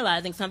 or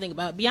analyzing something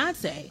about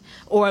Beyonce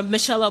or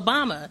Michelle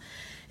Obama.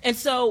 And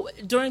so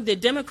during the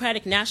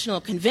Democratic National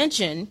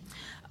Convention,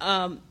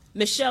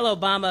 Michelle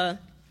Obama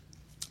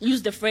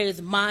used the phrase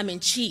mom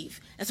in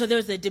chief. And so there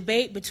was a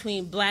debate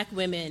between black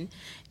women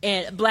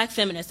and black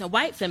feminists and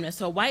white feminists.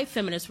 So white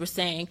feminists were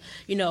saying,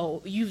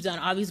 you've done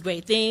all these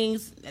great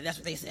things. That's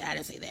what they said. I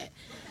didn't say that.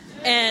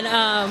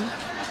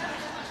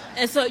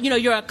 And so,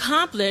 you're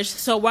accomplished.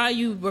 So why are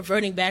you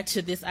reverting back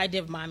to this idea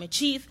of mom in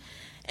chief?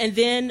 And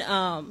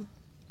then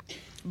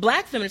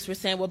black feminists were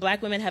saying, well,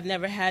 black women have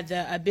never had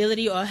the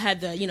ability or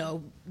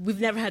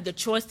we've never had the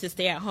choice to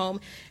stay at home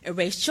and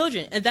raise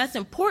children. And that's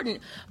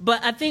important.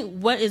 But I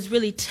think what is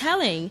really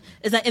telling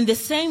is that in the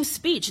same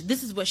speech,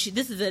 this is what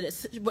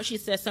she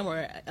said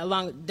somewhere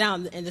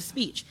down in the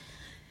speech.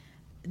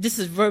 This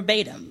is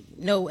verbatim,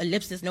 no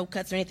ellipsis, no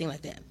cuts or anything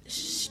like that,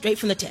 straight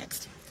from the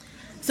text.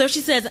 So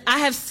she says, I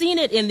have seen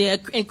it in the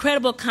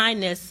incredible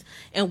kindness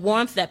and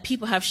warmth that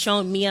people have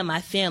shown me and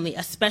my family,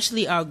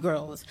 especially our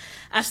girls.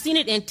 I've seen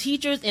it in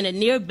teachers in a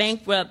near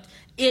bankrupt,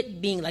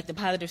 it being like the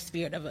positive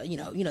spirit of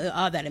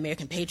all that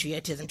American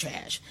patriotism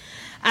trash.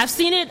 I've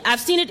seen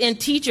it in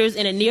teachers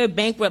in a near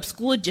bankrupt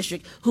school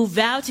district who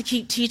vow to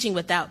keep teaching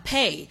without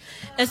pay.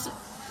 And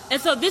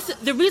so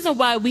the reason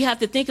why we have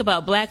to think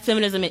about black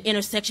feminism and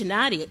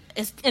intersectionality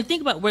and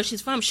think about where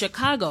she's from,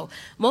 Chicago.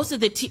 Most of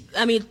the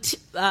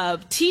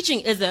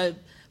teaching is a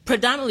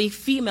predominantly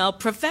female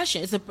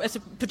profession. It's a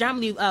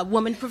predominantly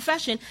woman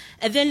profession.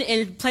 And then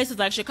in places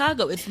like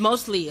Chicago, it's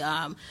mostly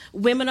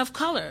women of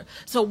color.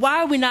 So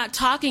why are we not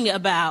talking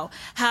about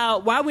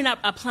why are we not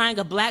applying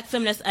a black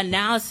feminist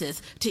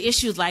analysis to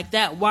issues like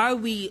that? Why are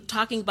we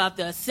talking about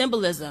the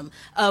symbolism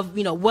of,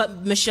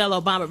 what Michelle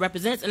Obama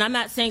represents? And I'm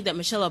not saying that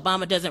Michelle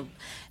Obama doesn't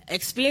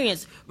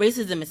experience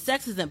racism and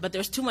sexism, but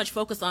there's too much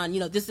focus on,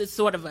 this is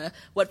sort of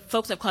what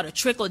folks have called a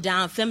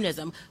trickle-down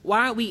feminism.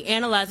 Why aren't we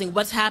analyzing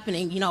what's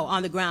happening,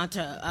 on the ground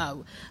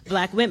to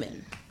black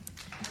women?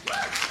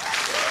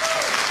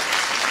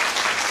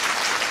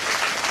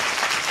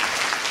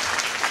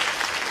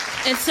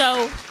 And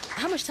so,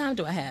 how much time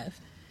do I have?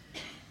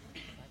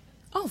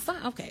 Oh,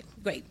 fine. Okay,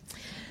 great.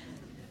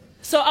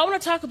 So I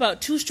want to talk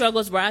about two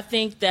struggles where I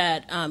think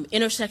that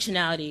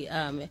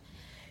intersectionality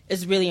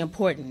is really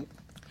important.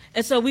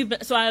 And so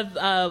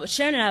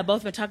Sharon and I have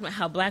both been talking about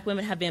how black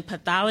women have been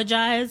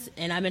pathologized,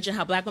 and I mentioned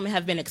how black women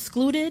have been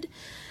excluded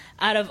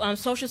out of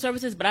social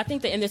services. But I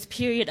think that in this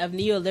period of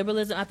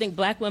neoliberalism, I think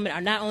black women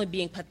are not only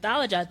being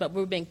pathologized, but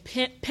we're being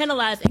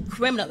penalized and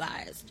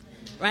criminalized,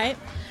 right?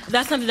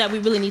 That's something that we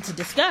really need to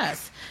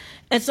discuss.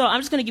 And so I'm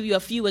just going to give you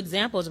a few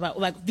examples about,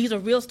 like, these are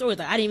real stories.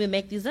 Like, I didn't even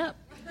make these up.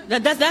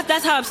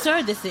 That's how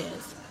absurd this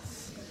is.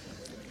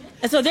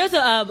 And so there's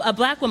a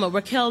black woman,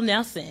 Raquel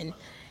Nelson,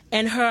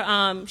 and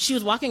her she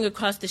was walking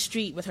across the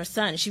street with her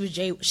son. She was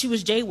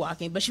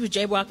jaywalking, but she was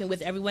jaywalking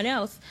with everyone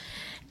else.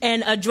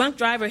 And a drunk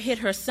driver hit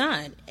her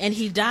son, and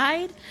he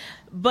died.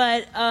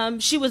 But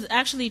she was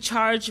actually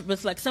charged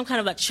with like some kind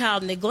of like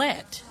child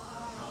neglect,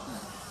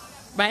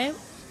 right?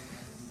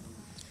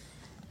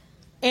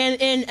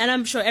 And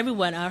I'm sure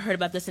everyone heard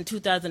about this in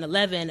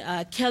 2011.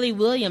 Kelly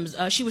Williams,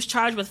 she was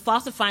charged with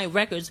falsifying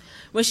records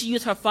when she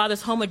used her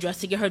father's home address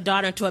to get her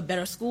daughter into a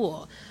better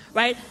school,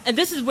 right? And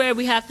this is where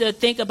we have to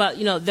think about,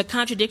 the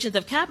contradictions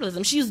of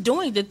capitalism. She's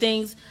doing the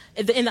things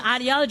in the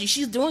ideology.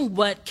 She's doing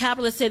what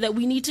capitalists say that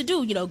we need to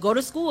do, go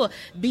to school,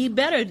 be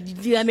better,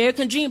 the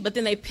American dream, but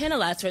then they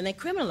penalize her and they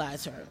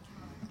criminalize her.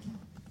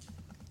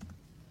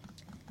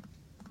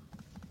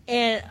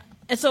 And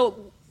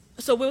so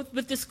so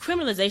with this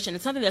criminalization,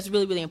 and something that's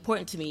really, really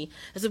important to me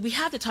is that we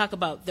have to talk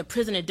about the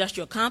prison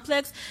industrial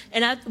complex.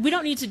 And we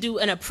don't need to do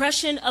an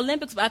oppression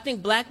Olympics, but I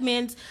think black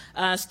men's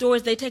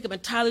stories, they take up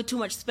entirely too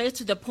much space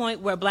to the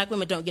point where black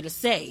women don't get a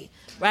say,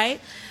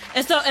 right?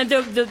 And so, and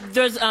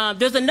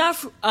there's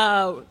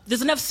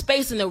enough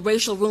space in the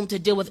racial room to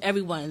deal with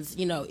everyone's,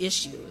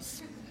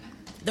 issues.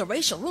 The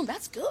racial room,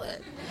 that's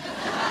good.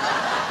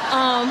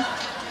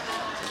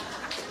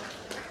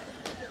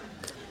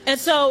 And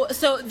so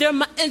there,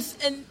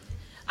 and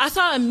I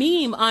saw a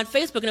meme on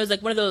Facebook, and it was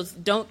like one of those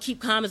 "don't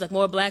keep calm." It's like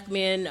more black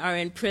men are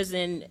in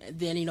prison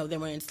than they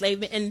were in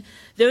enslavement, and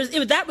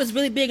that was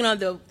really big. And on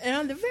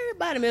the very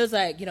bottom, it was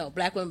like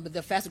black women,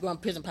 the fastest growing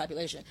prison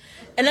population,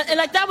 and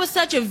like that was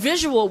such a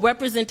visual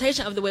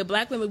representation of the way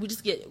black women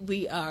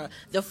we are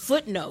the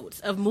footnotes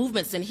of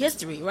movements in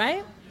history,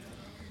 right?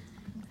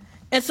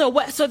 And so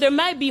there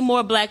might be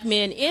more black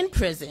men in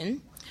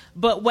prison.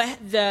 But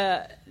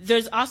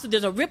there's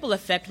a ripple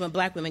effect when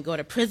black women go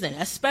to prison,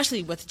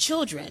 especially with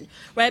children,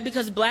 right?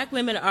 Because black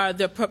women are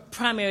the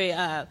primary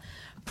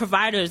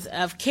providers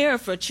of care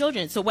for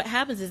children. So what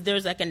happens is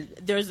there's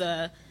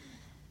a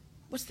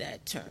what's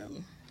that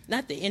term?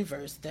 Not the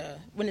inverse.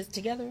 When it's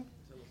together.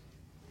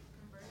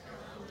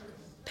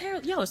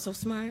 Y'all are so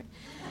smart.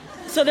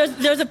 So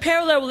there's a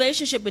parallel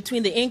relationship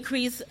between the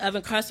increase of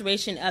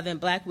incarceration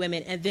of black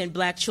women and then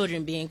black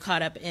children being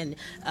caught up in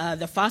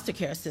the foster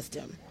care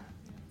system.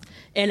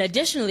 And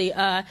additionally,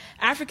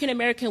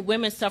 African-American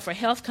women suffer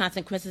health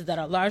consequences that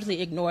are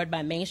largely ignored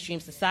by mainstream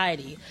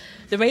society.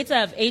 The rates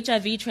of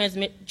HIV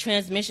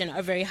transmission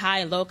are very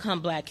high in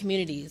low-income black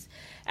communities.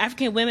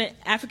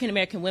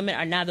 African-American women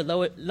are now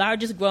the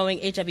largest growing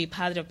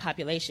HIV-positive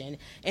population,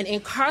 and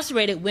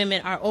incarcerated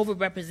women are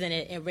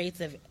overrepresented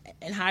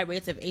in high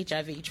rates of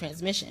HIV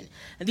transmission.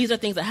 And these are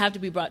things that have to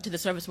be brought to the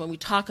surface when we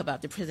talk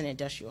about the prison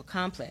industrial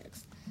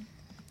complex.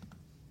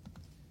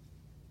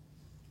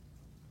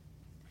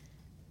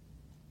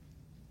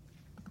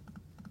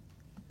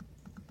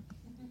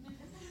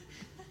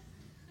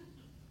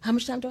 How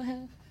much time do I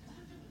have?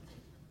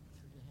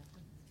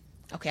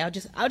 Okay, I'll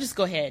just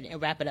go ahead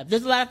and wrap it up.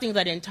 There's a lot of things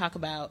I didn't talk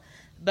about,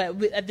 but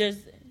did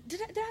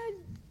I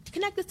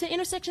connect this to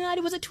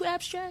intersectionality? Was it too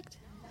abstract?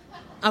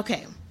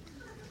 Okay.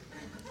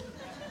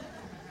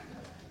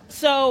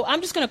 So I'm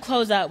just going to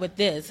close out with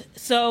this.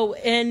 So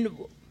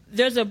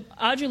there's a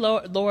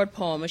Audre Lorde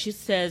poem, and she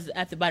says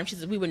at the bottom, she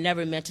says, "We were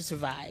never meant to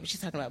survive."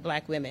 She's talking about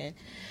black women.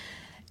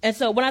 And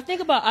so when I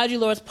think about Audre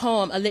Lorde's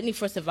poem, A Litany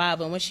for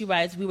Survival, and when she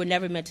writes, "We were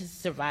never meant to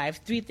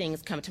survive," three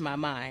things come to my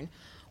mind.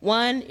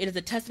 One, it is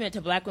a testament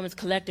to black women's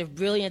collective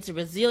brilliance and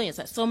resilience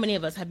that so many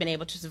of us have been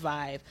able to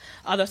survive,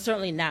 although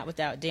certainly not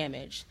without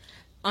damage.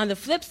 On the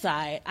flip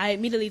side, I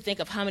immediately think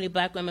of how many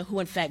black women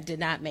who in fact did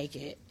not make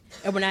it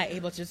and were not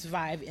able to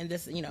survive in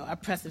this,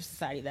 oppressive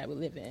society that we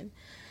live in.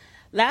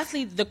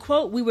 Lastly, the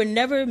quote, "We were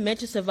never meant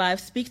to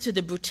survive," speaks to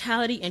the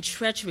brutality and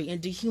treachery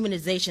and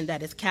dehumanization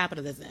that is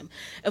capitalism.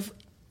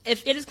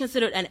 If it is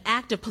considered an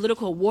act of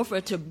political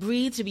warfare to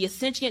breed, to be a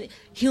sentient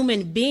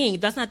human being,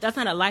 that's not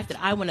a life that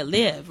I want to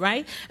live,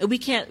 right?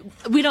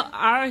 And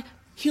our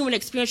human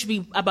experience should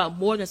be about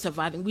more than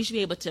surviving. We should be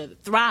able to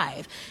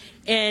thrive.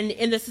 And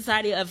in the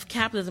society of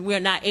capitalism, we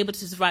are not able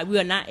to survive. We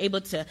are not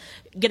able to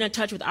get in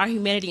touch with our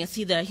humanity and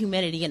see the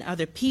humanity in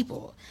other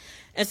people.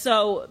 And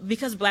so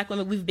because black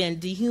women, we've been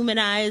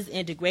dehumanized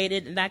and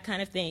degraded and that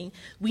kind of thing,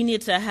 we need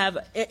to have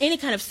any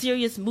kind of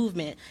serious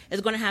movement is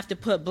going to have to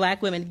get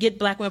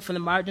black women from the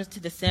margins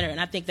to the center.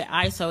 And I think that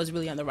ISO is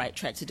really on the right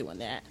track to doing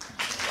that.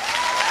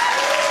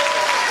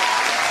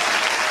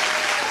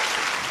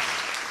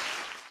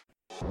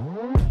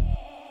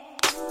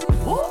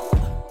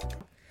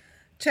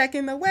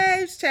 Checking the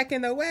waves, checking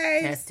the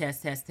waves.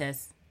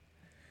 Test.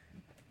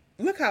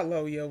 Look how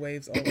low your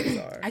waves always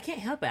are. I can't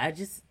help it.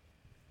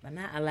 I'm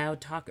not a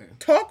loud talker.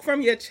 Talk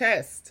from your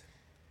chest.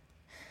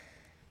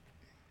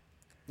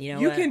 You know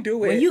you what? Can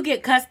do it. When you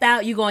get cussed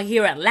out, you're going to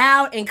hear it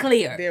loud and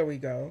clear. There we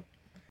go.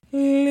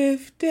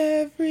 Lift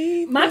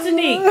every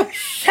Montanique,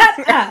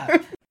 shut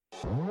up.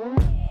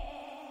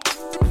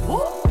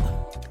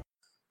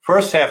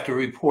 First, have to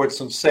report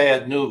some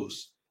sad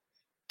news.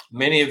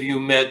 Many of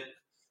you met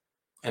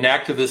an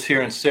activist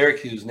here in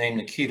Syracuse named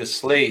Nikita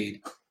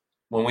Slade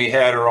when we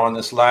had her on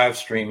this live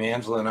stream,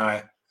 Angela and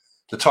I,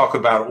 to talk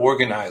about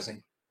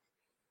organizing.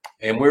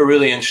 And we're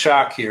really in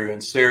shock here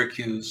in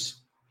Syracuse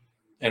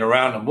and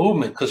around the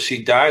movement because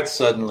she died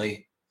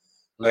suddenly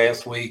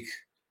last week.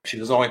 She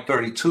was only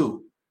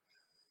 32.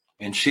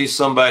 And she's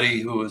somebody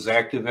who was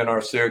active in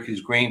our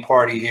Syracuse Green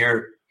Party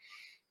here.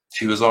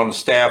 She was on the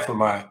staff of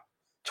my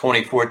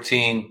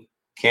 2014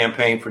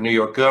 campaign for New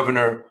York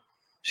governor.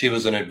 She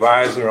was an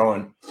advisor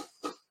on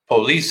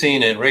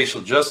policing and racial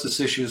justice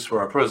issues for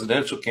our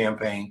presidential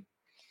campaign.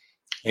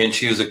 And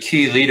she was a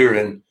key leader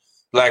in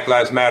Black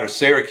Lives Matter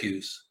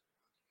Syracuse.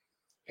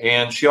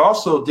 And she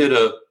also did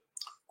a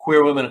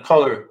Queer Women of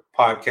Color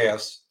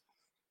podcast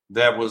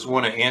that was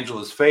one of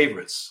Angela's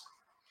favorites.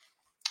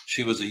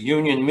 She was a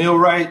union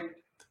millwright,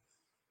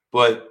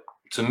 but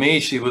to me,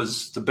 she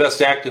was the best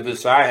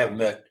activist I have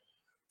met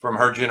from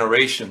her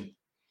generation.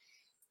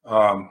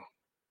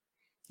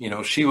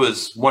 She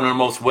was one of the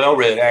most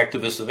well-read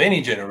activists of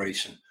any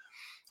generation.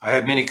 I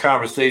had many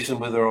conversations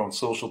with her on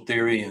social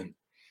theory and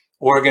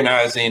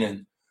organizing,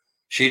 and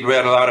she'd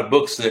read a lot of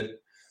books that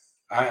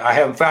I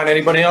haven't found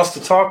anybody else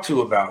to talk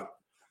to about.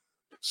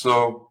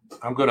 So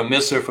I'm going to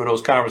miss her for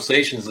those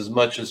conversations as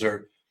much as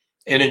her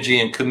energy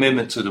and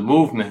commitment to the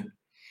movement.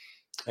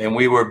 And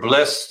we were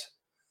blessed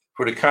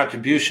for the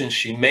contributions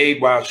she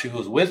made while she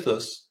was with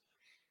us.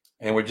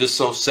 And we're just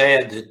so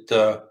sad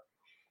that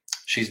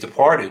she's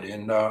departed,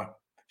 and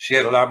she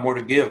had a lot more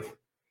to give.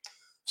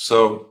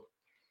 So,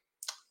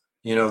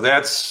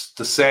 that's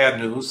the sad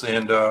news.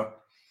 And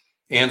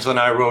Angela and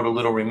I wrote a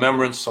little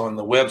remembrance on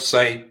the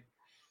website.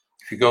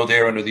 If you go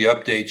there under the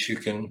updates, you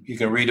can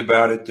read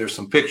about it. There's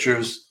some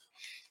pictures.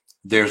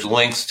 There's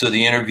links to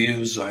the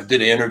interviews. I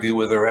did an interview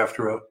with her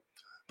after a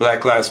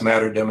Black Lives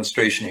Matter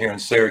demonstration here in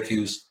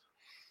Syracuse.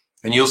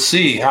 And you'll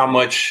see how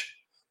much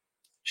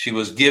she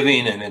was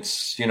giving, and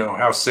it's,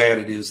 how sad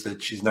it is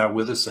that she's not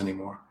with us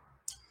anymore.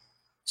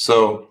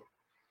 So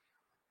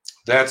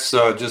that's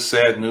just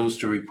sad news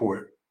to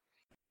report.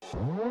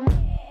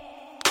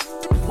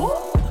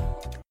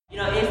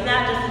 It's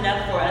not just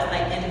enough for us,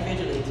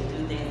 individually to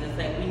do things.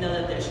 It's we know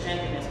that there's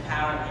strength and there's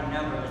power in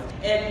numbers.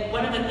 And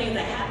one of the things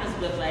that happens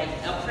with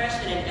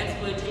oppression and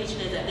exploitation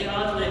is that they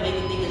always want to make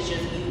you think it's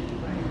just you.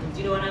 Do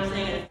you know what I'm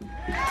saying?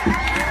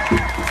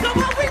 So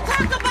when we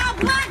talk about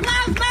Black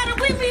Lives Matter,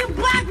 we mean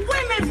Black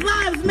women's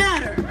lives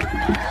matter.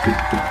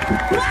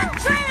 Black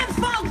trans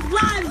folks'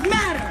 lives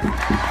matter.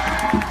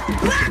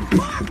 Black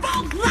poor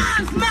folks'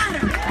 lives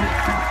matter.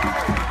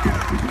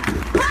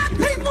 Black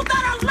people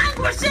that are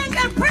languishing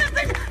in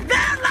prison,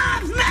 their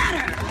lives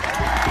matter.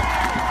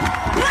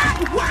 Black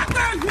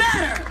workers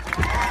matter.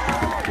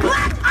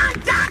 Black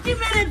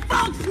undocumented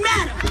folks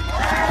matter.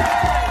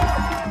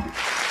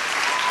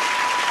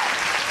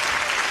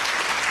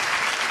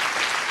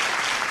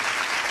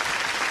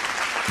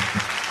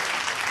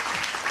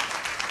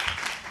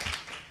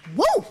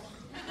 Woo!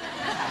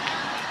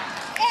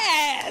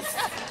 Yes!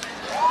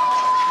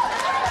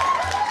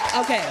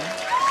 Okay.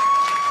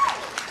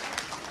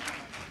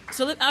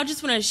 So I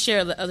just want to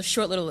share a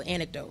short little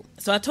anecdote.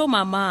 So I told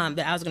my mom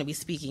that I was going to be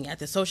speaking at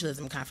the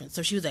socialism conference.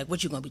 So she was like,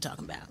 "What you going to be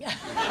talking about?"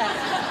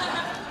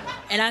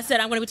 And I said,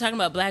 "I'm going to be talking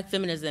about Black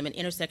feminism and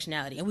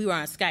intersectionality." And we were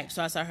on Skype,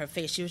 so I saw her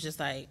face. She was just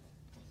like,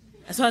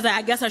 so I was like,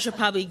 I guess I should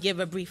probably give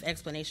a brief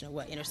explanation of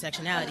what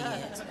intersectionality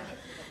is.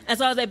 And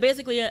so I was like,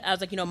 basically, I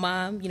was like,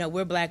 Mom,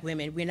 we're Black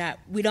women.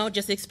 We don't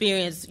just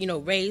experience,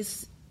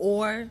 race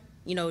or,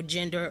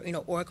 gender,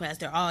 or class.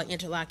 They're all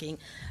interlocking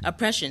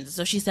oppressions.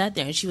 So she sat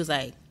there and she was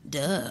like,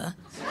 duh.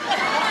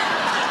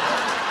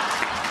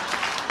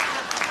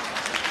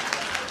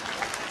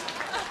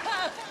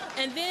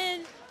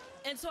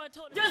 And so I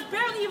told her, there's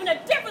barely even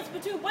a difference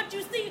between what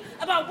you see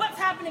about what's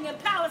happening in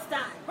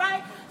Palestine,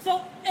 right?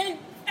 So, and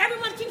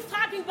everyone keeps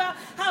talking about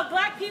how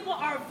Black people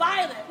are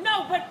violent.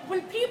 No, but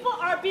when people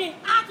are being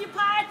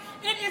occupied,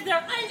 it is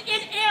their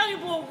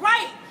inalienable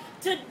right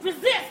to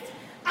resist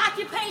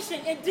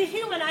occupation and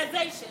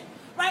dehumanization,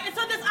 right? And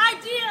so this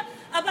idea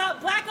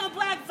about Black on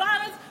Black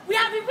violence, we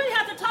really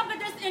have to talk about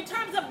this in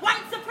terms of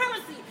white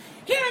supremacy.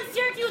 Here in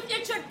Syracuse,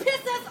 it should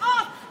piss us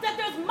off that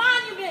there's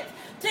monuments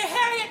to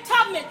Harriet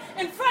Tubman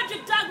and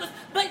Frederick Douglass,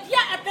 but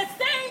yet at the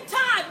same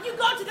time, you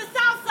go to the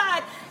South Side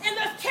and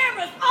there's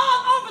cameras all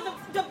over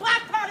the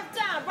Black part of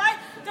town, right?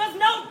 There's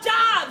no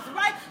jobs,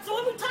 right? So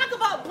when we talk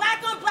about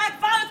Black on Black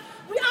violence,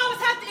 we always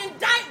have to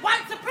indict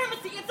white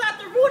supremacy. It's at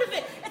the root of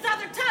it. It's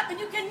at the top, and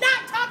you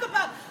cannot talk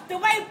about the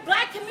way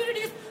Black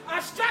communities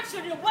are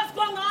structured and what's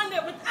going on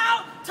there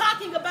without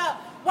talking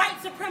about white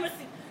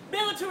supremacy,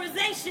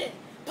 militarization,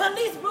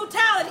 police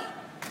brutality,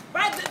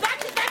 right? That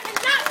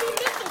cannot be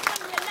missing from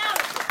the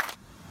analysis.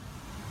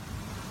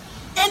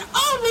 And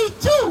only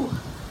 2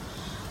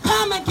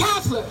 common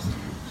councilors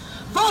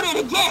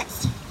voted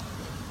against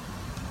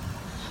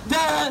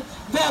the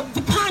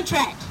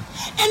contract.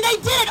 And they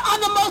did it on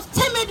the most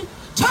timid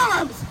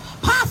terms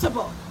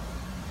possible.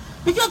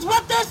 Because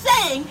what they're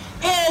saying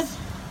is,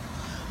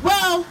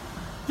 well,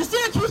 the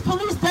Syracuse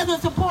police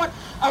doesn't support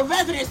a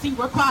residency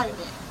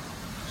requirement.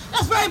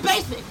 That's very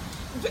basic.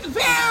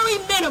 Very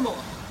minimal.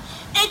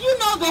 And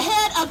the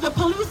head of the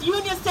police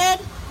union said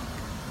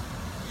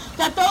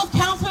that those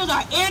counselors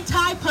are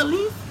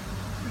anti-police.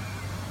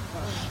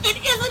 And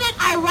isn't it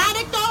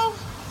ironic, though,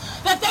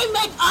 that they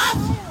make us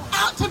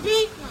out to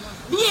be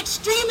the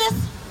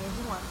extremists?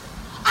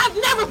 I've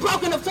never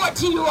broken a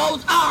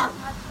 14-year-old's arm.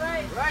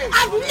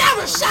 I've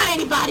never shot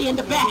anybody in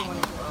the back.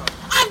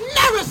 I've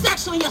never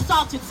sexually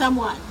assaulted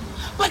someone.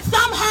 But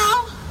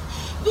somehow,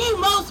 the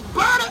most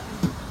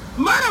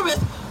murderous,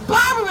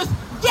 barbarous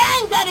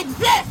gang that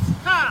exists.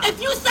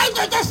 If you say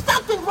that there's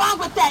something wrong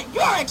with that,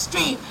 you're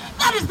extreme.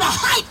 That is the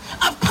height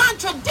of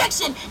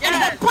contradiction and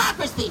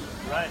hypocrisy.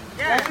 Right.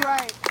 Yes. That's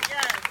right.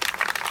 Yes.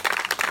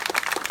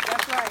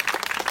 That's right.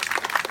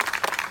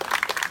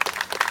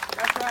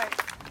 That's right.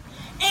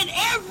 And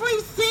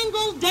every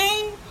single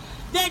day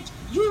that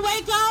you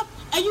wake up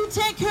and you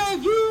take care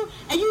of you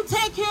and you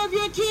take care of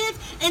your kids,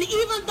 and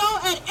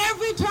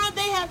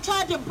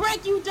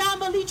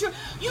teacher,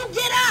 you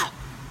get up.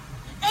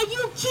 And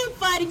you keep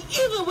fighting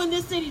even when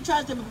this city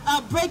tries to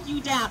break you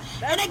down.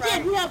 That's and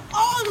again, we have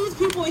all these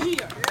people here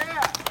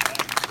that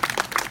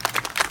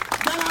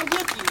are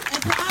with you.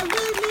 And so I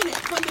really mean it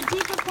from the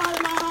deepest part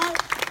of my heart.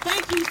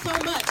 Thank you so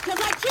much. Because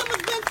like Kim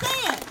has been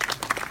saying,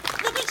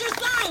 look at your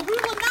sign. We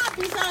will not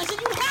be silent. And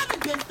you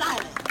haven't been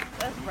silent.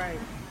 That's right.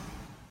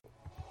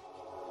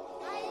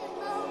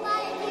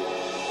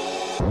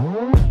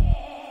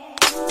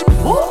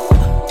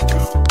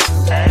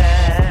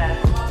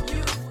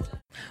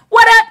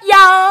 What up,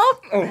 y'all?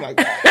 Oh my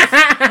God.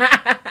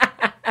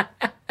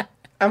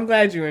 I'm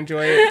glad you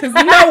enjoy it because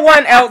no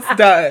one else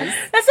does.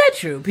 That's not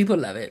true. People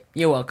love it.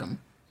 You're welcome.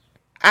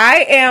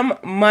 I am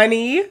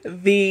Money,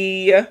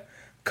 the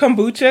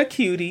kombucha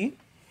cutie.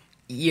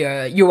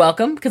 You're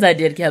welcome because I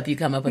did help you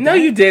come up with that. No,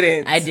 you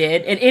didn't. I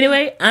did. And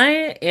anyway,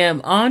 I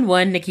am on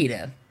one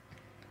Nikita.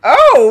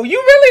 Oh, you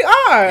really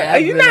are. Yeah,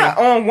 You're not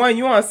on one,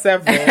 you're on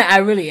several. I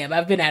really am.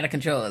 I've been out of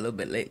control a little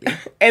bit lately.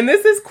 And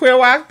this is Queer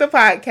Walk the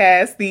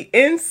podcast, the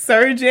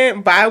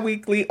insurgent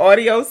bi-weekly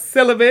audio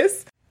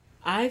syllabus.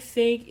 I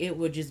think it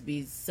would just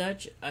be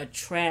such a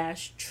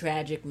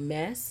tragic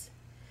mess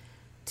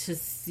to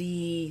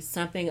see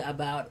something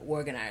about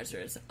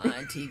organizers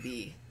on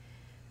TV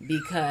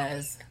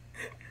because,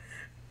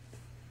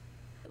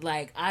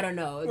 like, I don't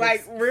know.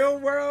 Like real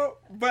world,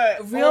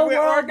 but real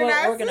world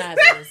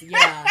organizers.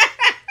 Yeah.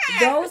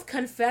 Those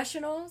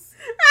confessionals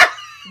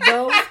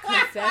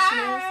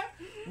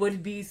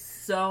would be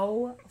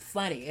so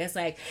funny. It's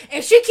like,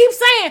 and she keeps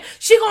saying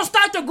she gonna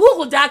start the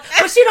Google Doc,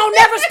 but she don't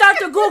never start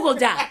the Google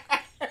Doc.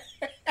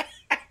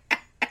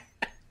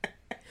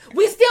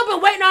 We still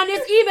been waiting on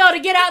this email to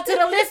get out to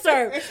the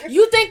listserv.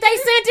 You think they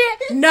sent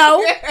it?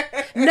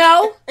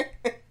 No.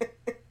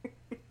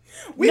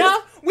 We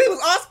was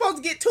all supposed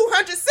to get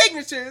 200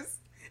 signatures.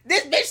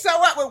 This bitch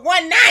show up with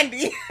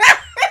 190.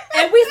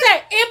 And we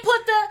said,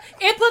 input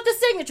the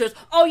signatures.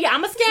 Oh yeah,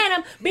 I'ma scan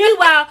them.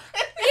 Meanwhile,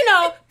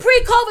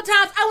 pre-COVID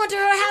times, I went to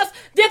her house,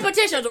 did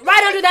petitions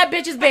right under that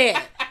bitch's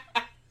bed.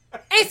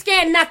 Ain't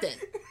scanned nothing.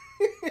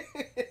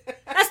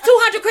 That's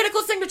 200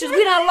 critical signatures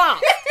we done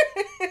lost.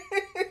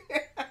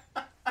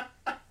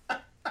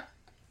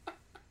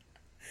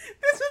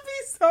 This would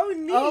be so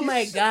niche. Oh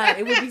my God,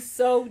 it would be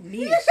so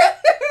niche.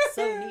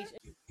 So niche.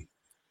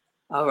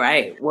 All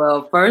right.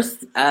 Well,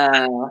 first,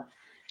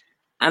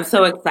 I'm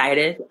so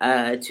excited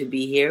to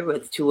be here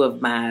with two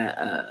of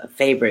my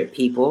favorite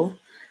people.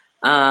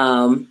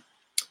 So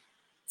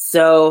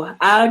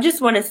I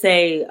just want to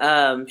say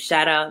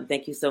shout out and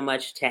thank you so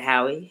much to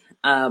Howie.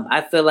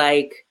 I feel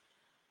like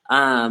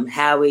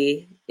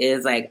Howie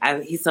is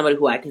he's somebody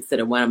who I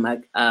consider one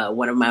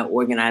of my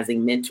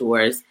organizing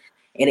mentors.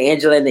 And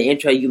Angela, in the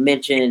intro, you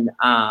mentioned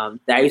that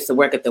I used to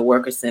work at the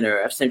Worker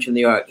Center of Central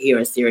New York here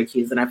in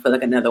Syracuse, and I feel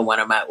like another one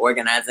of my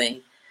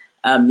organizing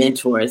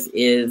mentors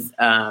is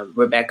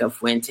Rebecca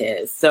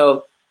Fuentes.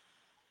 So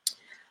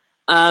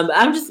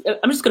I'm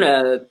just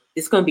gonna.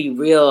 It's gonna be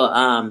real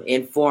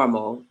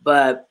informal,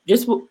 but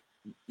there's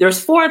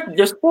four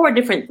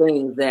different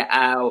things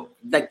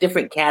that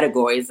different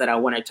categories that I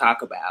want to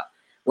talk about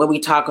when we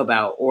talk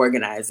about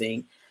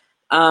organizing,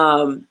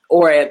 or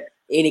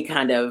any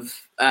kind of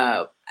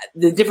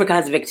the different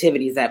kinds of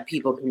activities that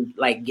people can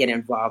get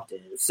involved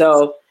in.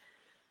 So,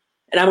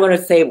 and I'm going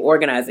to save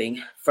organizing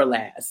for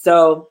last.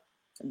 So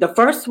the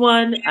first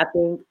one I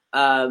think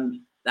I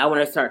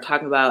want to start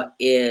talking about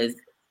is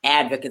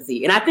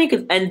advocacy. And I think,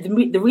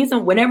 the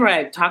reason whenever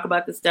I talk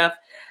about this stuff,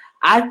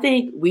 I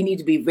think we need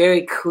to be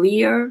very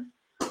clear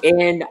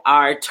in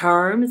our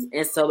terms.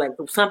 And so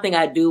something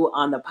I do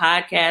on the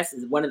podcast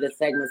is one of the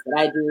segments that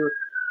I do.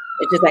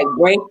 It's just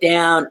break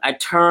down a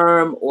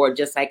term or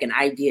just an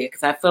idea.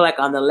 Because I feel like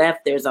on the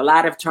left, there's a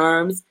lot of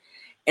terms.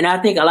 And I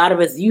think a lot of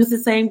us use the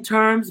same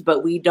terms,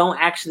 but we don't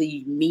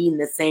actually mean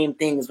the same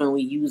things when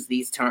we use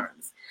these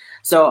terms.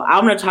 So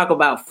I'm going to talk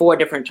about 4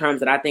 different terms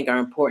that I think are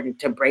important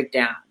to break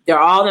down. They're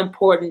all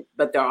important,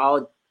 but they're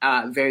all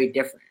very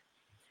different.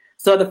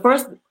 So the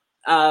first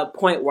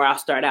point where I'll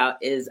start out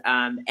is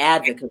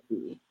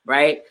advocacy,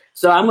 right?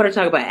 So I'm going to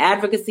talk about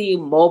advocacy,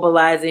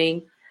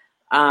 mobilizing,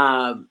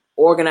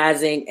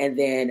 organizing, and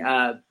then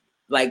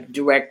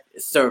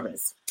direct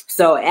service.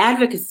 So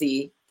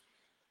advocacy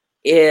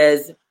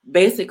is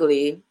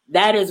basically,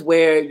 that is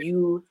where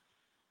you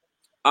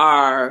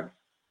are,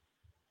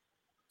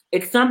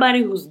 it's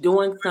somebody who's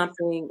doing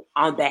something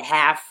on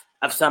behalf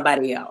of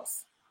somebody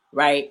else,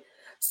 right?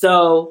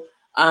 So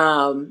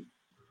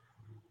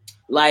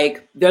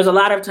there's a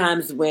lot of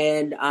times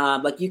when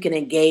you can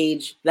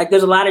engage,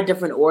 there's a lot of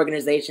different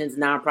organizations,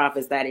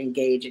 nonprofits that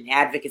engage in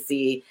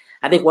advocacy.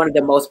 I think one of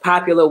the most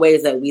popular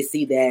ways that we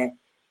see that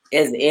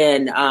is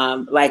in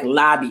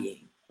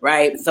lobbying,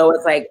 right? So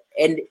it's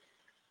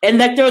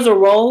and there's a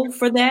role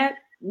for that.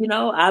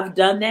 I've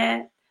done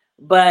that,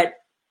 but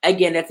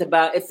again,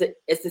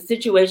 it's a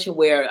situation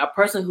where a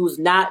person who's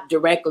not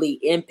directly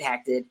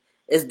impacted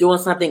is doing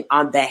something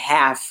on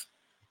behalf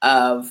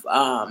of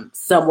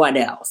someone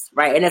else,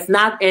 right?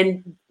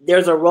 And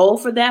there's a role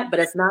for that, but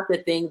it's not the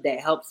thing that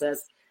helps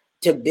us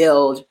to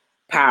build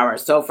power.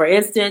 So for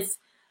instance,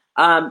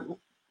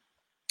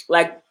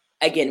 like,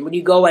 again, when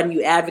you go and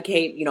you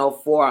advocate,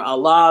 for a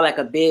law, like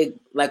a big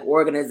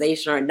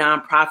organization or a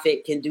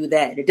nonprofit can do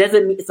that. It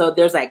doesn't mean, so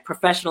there's like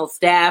professional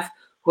staff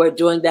who are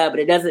doing that, but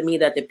it doesn't mean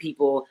that the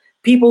people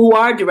who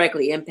are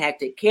directly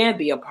impacted can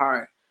be a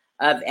part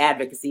of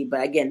advocacy.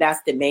 But again,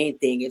 that's the main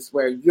thing. It's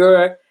where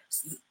your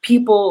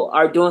people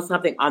are doing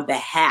something on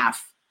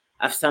behalf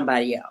of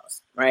somebody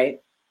else,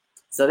 right?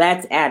 So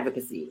that's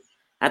advocacy.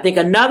 I think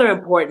another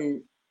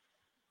important,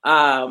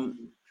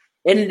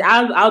 and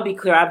I'll be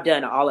clear, I've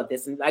done all of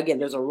this. And again,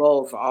 there's a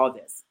role for all of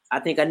this. I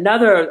think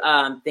another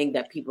thing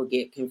that people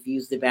get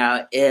confused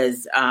about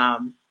is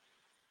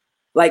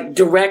like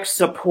direct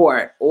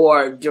support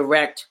or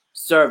direct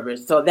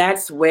service. So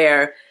that's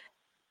where,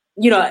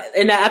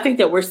 and I think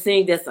that we're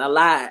seeing this a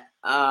lot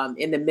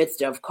in the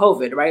midst of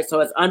COVID, right?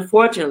 So it's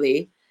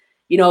unfortunately,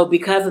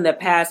 because in the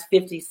past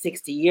 50,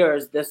 60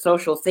 years, the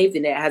social safety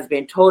net has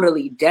been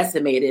totally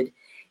decimated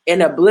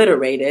and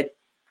obliterated.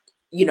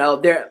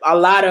 Because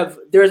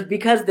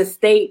the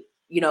state,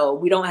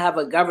 we don't have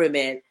a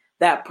government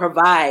that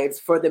provides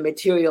for the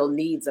material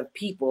needs of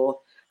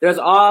people. There's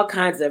all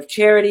kinds of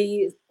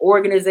charitable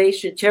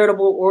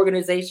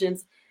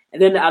organizations.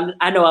 And then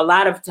I know a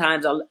lot of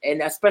times,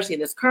 and especially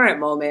in this current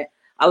moment,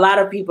 a lot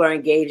of people are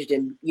engaged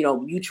in,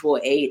 mutual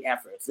aid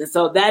efforts. And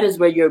so that is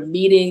where you're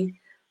meeting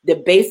the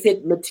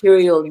basic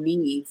material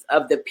needs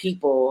of the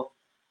people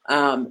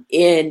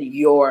in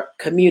your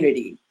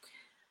community.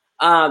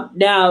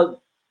 Now,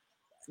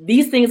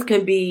 these things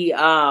can be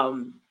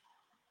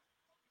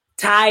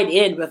tied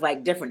in with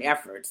like different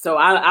efforts.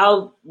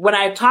 So when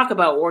I talk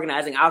about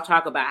organizing, I'll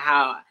talk about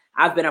how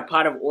I've been a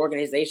part of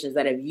organizations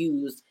that have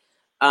used,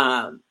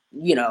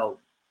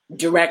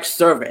 direct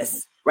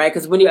service, right?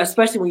 Because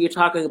especially when you're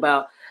talking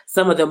about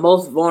some of the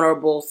most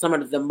vulnerable, some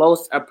of the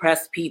most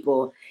oppressed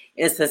people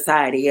in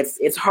society,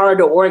 it's hard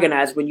to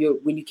organize when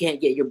you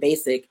can't get your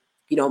basic,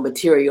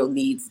 material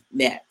needs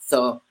met.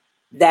 So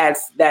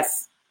that's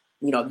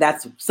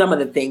some of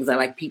the things I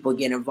like people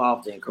get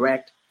involved in,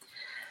 correct?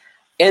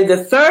 And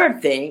the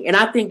third thing, and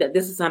I think that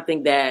this is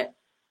something that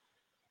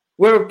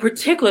we're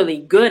particularly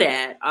good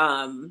at,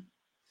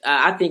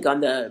 I think on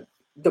the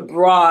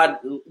broad,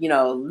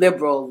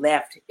 liberal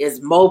left,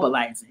 is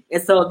mobilizing.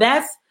 And so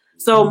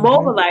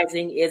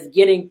mobilizing is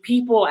getting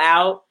people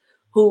out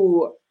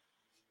who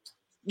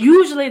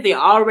usually they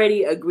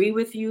already agree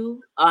with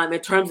you in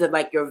terms of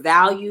like your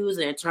values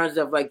and in terms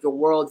of like your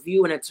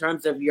worldview and in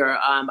terms of your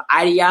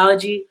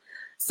ideology.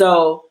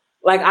 So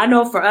like, I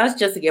know for us,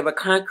 just to give a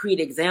concrete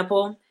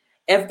example,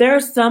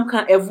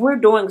 if we're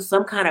doing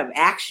some kind of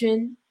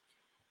action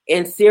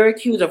in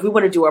Syracuse, or if we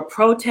want to do a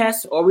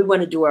protest or we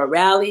want to do a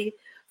rally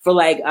for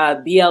like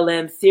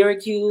BLM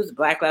Syracuse,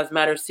 Black Lives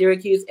Matter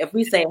Syracuse, if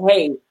we say,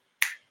 hey,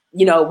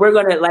 we're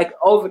going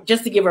to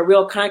just to give a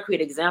real concrete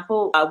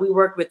example, we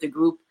work with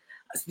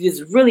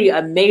this really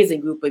amazing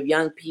group of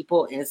young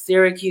people in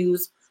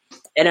Syracuse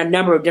and a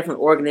number of different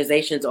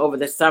organizations over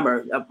the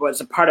summer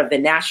was a part of the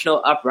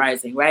National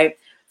Uprising, right?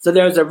 So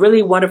there's a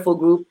really wonderful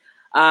group,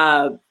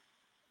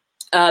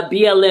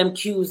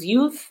 BLMQ's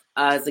Youth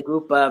is a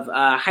group of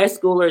high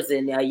schoolers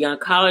and young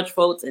college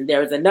folks. And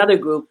there's another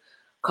group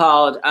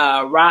called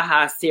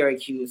Raha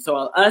Syracuse. So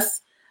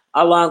us,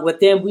 along with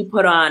them, we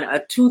put on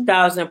a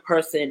 2,000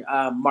 person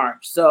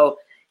march. So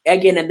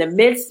again, in the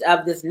midst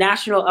of this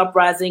national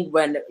uprising,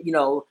 when,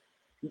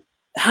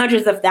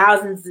 hundreds of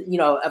thousands,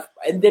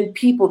 and then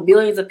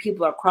millions of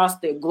people across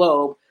the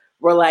globe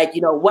were like,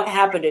 what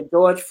happened to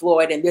George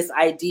Floyd, and this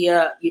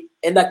idea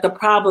and like the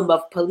problem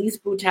of police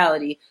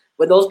brutality,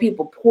 when those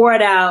people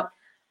poured out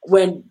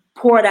into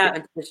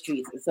the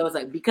streets. And so it's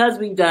like, because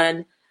we've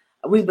been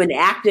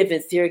active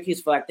in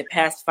Syracuse for like the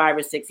past 5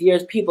 or 6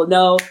 years, people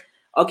know,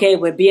 okay,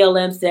 when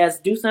BLM says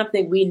do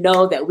something, we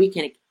know that we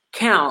can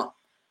count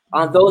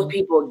on those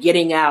people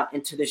getting out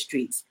into the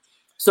streets.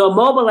 So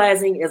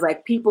mobilizing is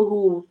like people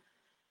who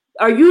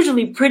are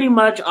usually pretty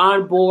much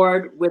on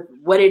board with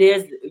what it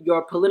is,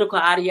 your political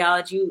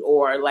ideology,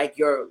 or like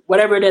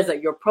whatever it is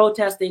that you're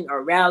protesting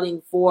or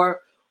rallying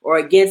for or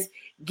against,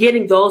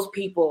 getting those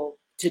people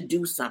to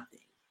do something,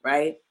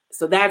 right?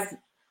 So that's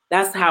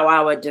how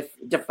I would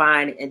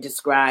define and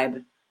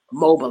describe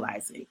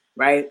mobilizing,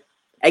 right?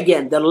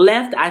 Again, the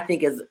left, I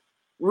think, is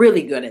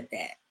really good at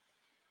that.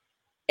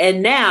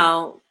 And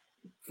now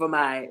for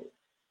my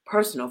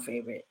personal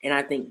favorite, and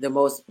I think the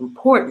most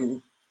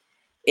important,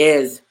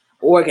 is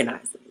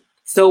organizing.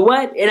 So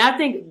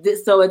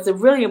it's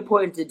really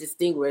important to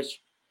distinguish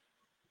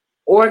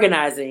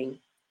organizing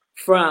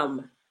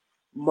from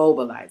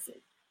mobilizing.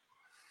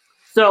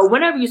 So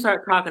whenever you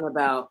start talking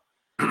about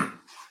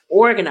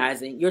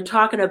organizing, you're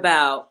talking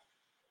about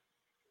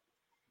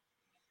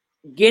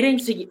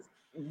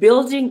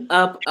building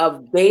up a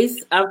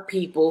base of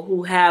people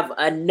who have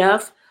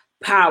enough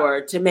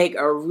power to make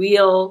a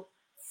real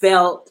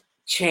felt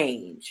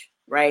change,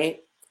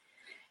 right?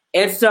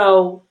 And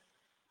so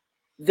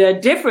the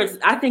difference,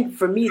 I think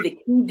for me, the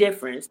key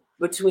difference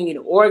between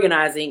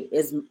organizing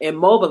and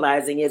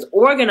mobilizing is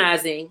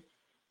organizing,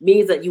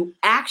 means that you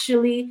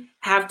actually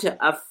have to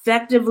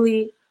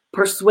effectively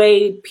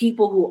persuade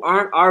people who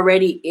aren't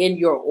already in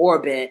your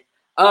orbit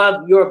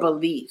of your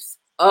beliefs,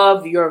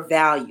 of your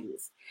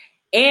values.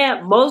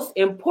 And most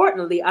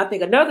importantly, I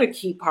think another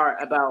key part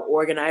about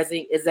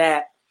organizing is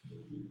that,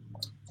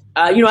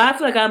 I feel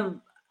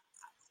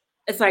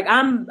like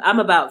I'm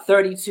about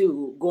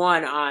 32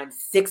 going on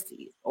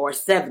 60 or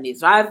 70.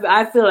 So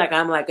I feel like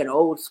I'm like an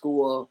old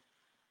school,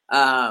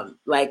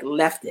 like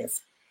leftist.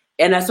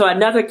 And so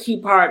another key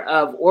part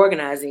of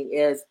organizing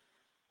is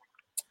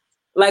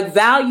like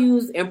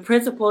values and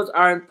principles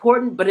are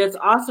important, but it's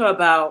also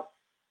about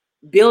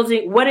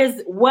building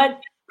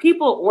what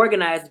people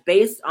organize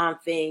based on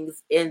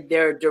things in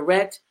their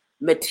direct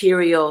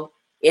material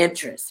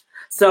interest.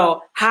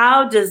 So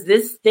how does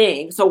this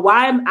thing, so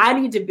why I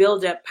need to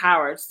build up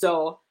power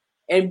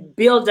and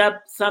build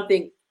up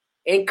something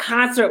in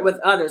concert with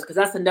others, because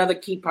that's another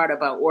key part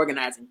about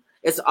organizing.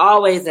 It's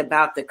always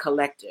about the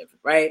collective,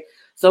 right?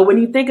 So when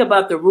you think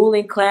about the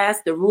ruling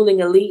class, the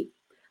ruling elite,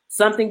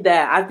 something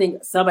that I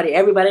think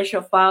everybody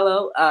should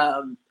follow,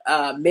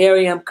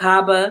 Mariam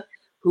Kaba,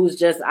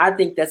 who's I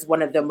think that's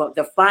one of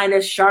the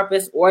finest,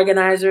 sharpest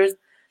organizers.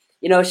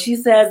 She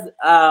says,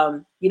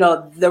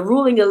 the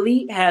ruling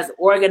elite has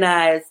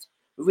organized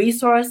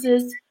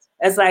resources.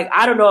 It's like,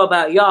 I don't know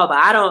about y'all, but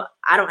I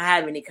don't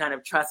have any kind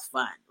of trust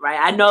fund, right?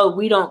 I know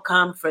we don't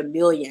come from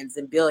millions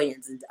and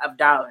billions of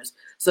dollars.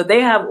 So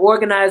they have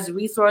organized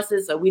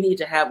resources. So we need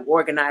to have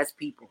organized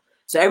people.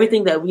 So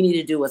everything that we need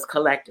to do is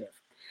collective.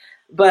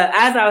 But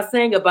as I was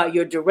saying about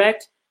your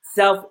direct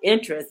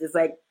self-interest, it's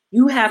like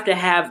you have to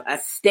have a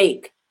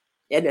stake.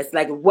 And it's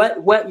like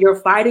what you're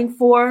fighting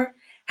for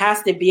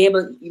has to be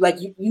able, like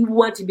you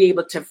want to be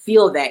able to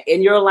feel that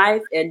in your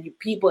life, and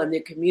people in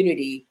the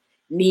community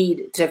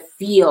need to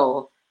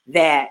feel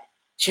that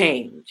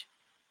change,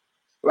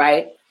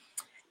 right?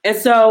 And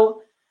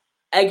so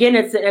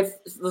again,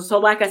 so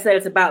like I said,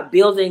 it's about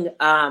building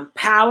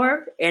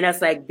power, and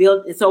it's like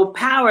so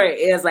power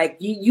is like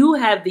you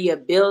have the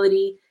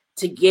ability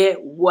to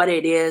get what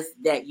it is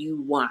that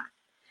you want.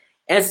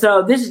 And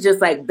so this is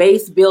just like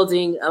base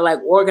building, like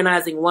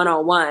organizing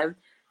 101.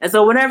 And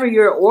so whenever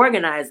you're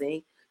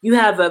organizing, you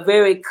have a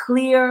very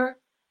clear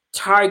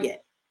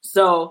target.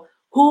 So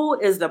who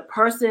is the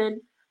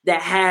person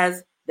that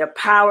has the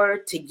power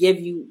to give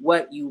you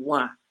what you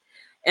want?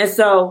 And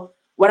so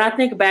when I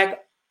think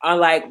back on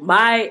like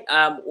my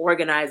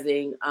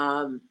organizing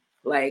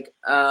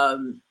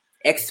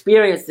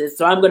experiences,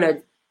 so I'm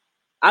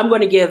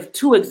going to give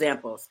two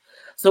examples.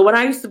 So when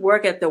I used to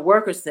work at the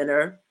Workers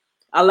Center,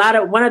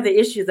 one of the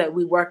issues that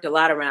we worked a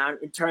lot around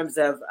in terms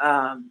of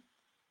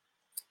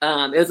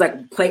it was like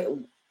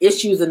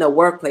issues in the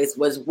workplace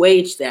was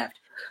wage theft.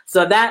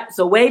 So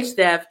wage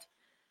theft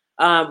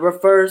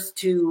refers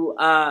to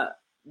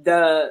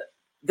the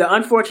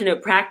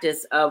unfortunate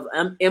practice of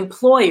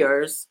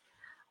employers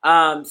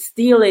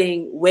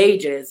stealing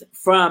wages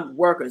from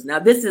workers. Now,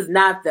 this is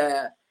not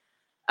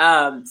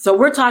so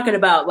we're talking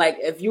about like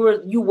if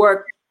you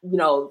work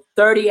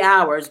 30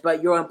 hours,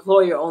 but your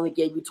employer only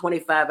gave you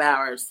 25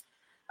 hours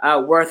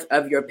worth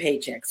of your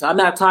paycheck. So I'm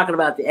not talking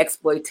about the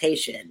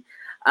exploitation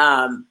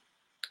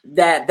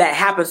that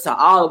happens to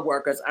all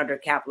workers under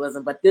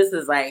capitalism, but this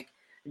is like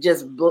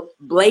just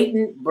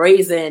blatant,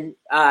 brazen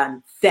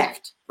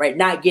theft, right?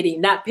 Not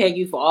paying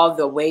you for all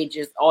the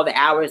wages, all the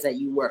hours that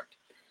you worked.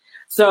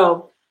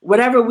 So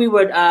whenever we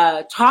would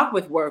talk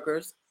with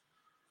workers,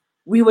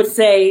 we would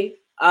say,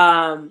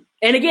 and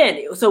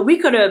again,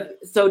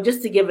 so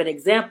just to give an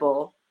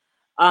example,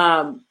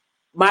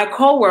 my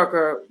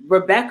coworker,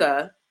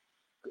 Rebecca,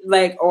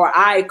 or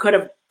I could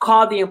have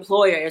called the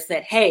employer and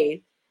said,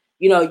 hey,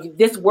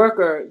 this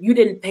worker, you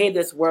didn't pay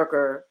this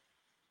worker,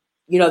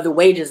 the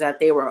wages that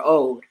they were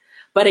owed.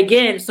 But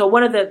again, so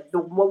one of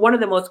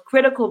the most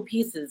critical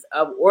pieces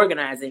of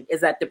organizing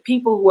is that the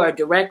people who are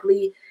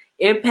directly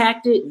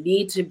impacted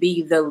need to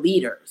be the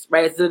leaders,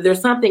 right? So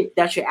there's something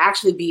that should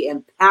actually be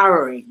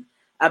empowering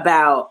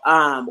about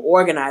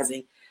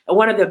organizing. And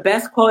one of the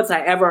best quotes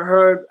I ever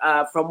heard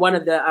from one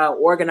of the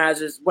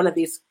organizers, one of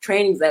these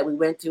trainings that we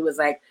went to, was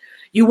like,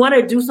 you want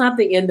to do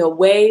something in the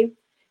way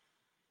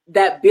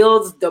that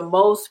builds the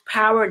most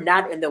power,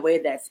 not in the way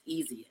that's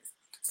easiest.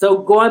 So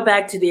going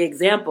back to the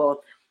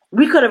example,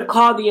 we could have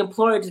called the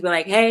employer to be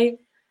like, hey,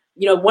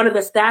 one of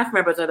the staff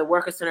members of the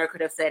Worker Center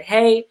could have said,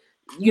 hey,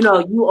 you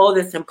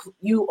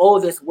owe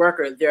this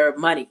worker their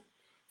money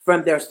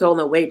from their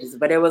stolen wages.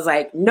 But it was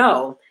like,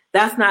 no,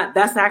 that's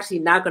actually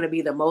not going to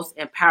be the most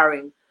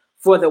empowering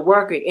for the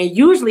worker. And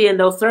usually in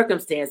those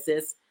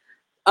circumstances,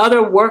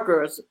 other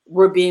workers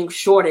were being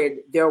shorted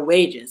their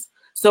wages.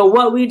 So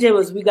what we did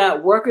was we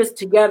got workers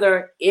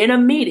together in a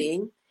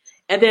meeting,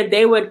 and then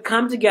they would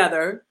come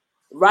together,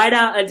 write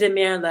out a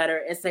demand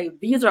letter and say,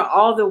 these are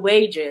all the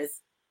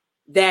wages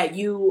that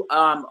you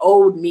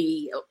owed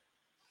me,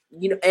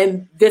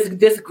 and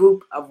this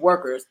group of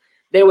workers.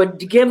 They would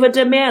give a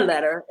demand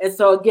letter. And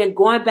so again,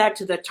 going back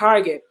to the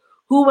target,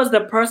 who was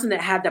the person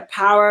that had the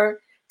power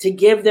to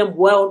give them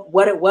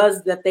what it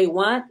was that they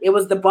want? It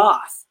was the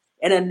boss.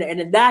 And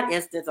in that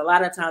instance, a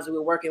lot of times we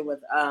were working with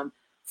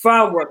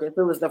farm workers.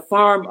 So it was the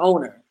farm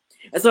owner.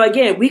 And so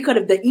again, we could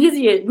have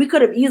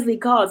easily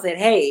called and said,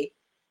 hey,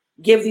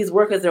 give these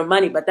workers their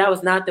money, but that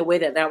was not the way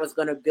that was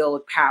going to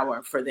build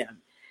power for them.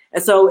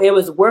 And so it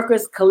was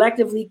workers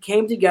collectively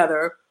came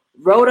together,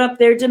 wrote up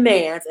their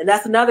demands, and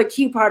that's another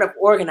key part of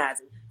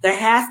organizing. There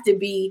has to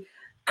be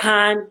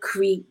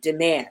concrete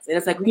demands. And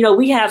it's like,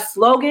 we have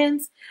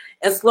slogans,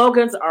 and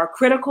slogans are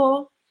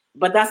critical,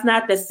 but that's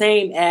not the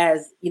same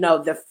as,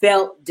 the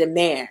felt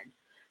demand.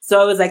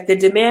 So it was like the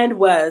demand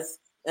was,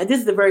 and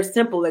this is a very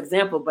simple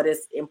example, but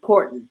it's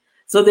important.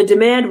 So the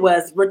demand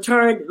was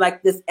return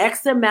like this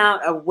X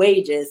amount of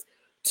wages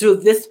to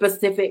this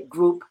specific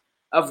group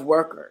of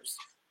workers,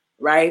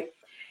 right?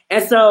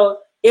 And so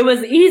it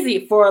was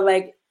easy for,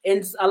 like,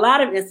 in a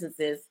lot of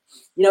instances,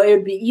 it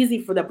would be easy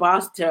for the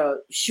boss to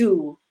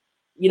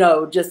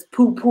just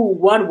poo-poo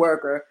one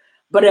worker.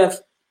 But if,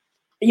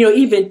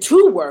 even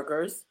two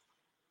workers,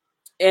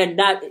 and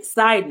not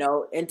side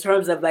note, in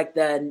terms of like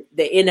the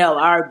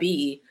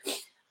NLRB,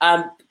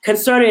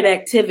 concerted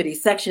activity,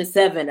 Section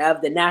 7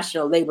 of the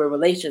National Labor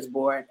Relations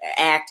Board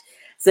Act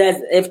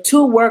says if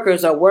two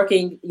workers are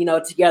working,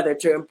 together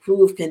to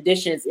improve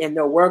conditions in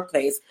their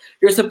workplace,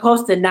 you're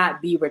supposed to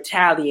not be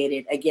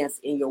retaliated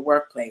against in your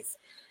workplace.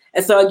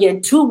 And so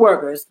again, two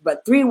workers,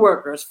 but 3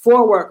 workers,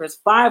 4 workers,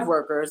 5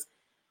 workers,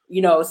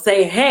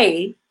 say,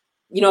 hey,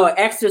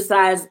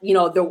 exercise,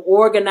 the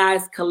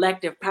organized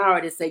collective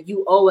power to say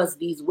you owe us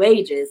these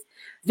wages,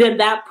 then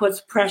that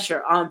puts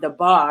pressure on the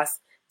boss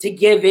to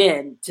give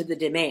in to the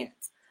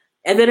demands.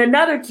 And then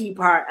another key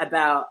part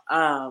about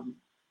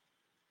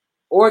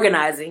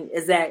organizing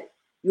is that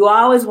you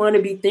always want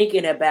to be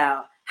thinking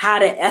about how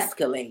to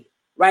escalate,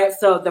 right?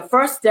 So the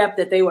first step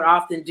that they would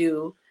often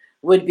do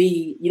would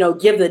be,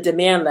 give the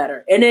demand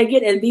letter. And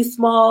again, in these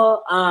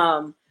small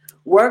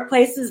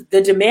workplaces,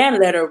 the demand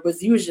letter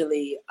was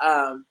usually,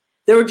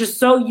 they were just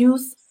so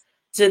used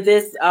to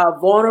this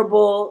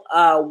vulnerable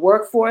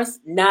workforce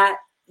not,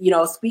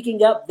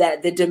 speaking up,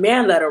 that the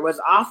demand letter was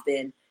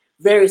often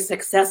very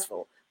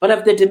successful. But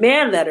if the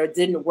demand letter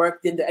didn't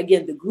work, then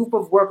the group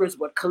of workers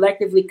would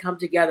collectively come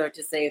together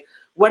to say,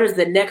 what is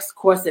the next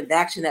course of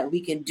action that we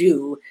can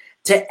do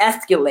to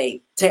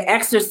escalate, to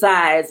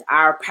exercise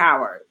our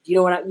power? Do you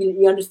know what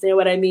you understand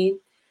what I mean?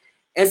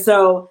 And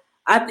so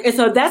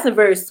that's a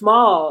very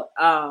small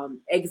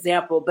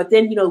example, but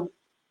then,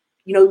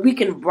 we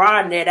can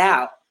broaden it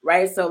out,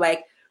 right? So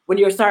like when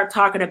you start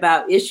talking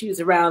about issues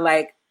around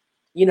like,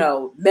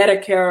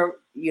 Medicare,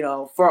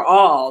 for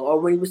all, or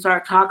when we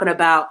start talking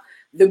about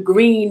the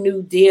Green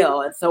New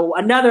Deal. And so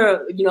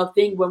another,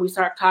 thing when we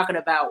start talking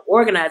about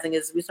organizing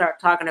is we start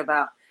talking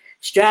about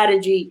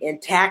strategy and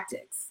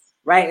tactics,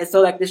 right? And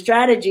so like the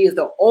strategy is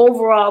the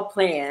overall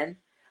plan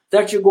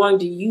that you're going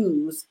to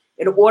use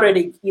in order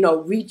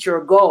to, reach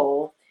your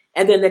goal.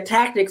 And then the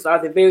tactics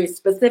are the very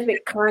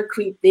specific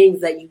concrete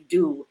things that you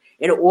do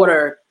in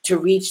order to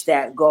reach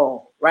that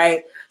goal,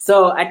 right?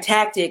 So a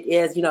tactic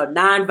is,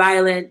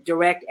 nonviolent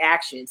direct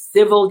action,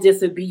 civil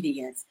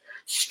disobedience,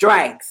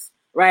 strikes,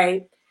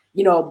 right?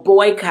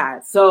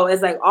 Boycotts. So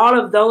it's like all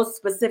of those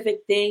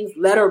specific things,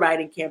 letter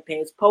writing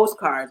campaigns,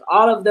 postcards,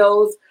 all of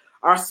those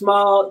are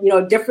small,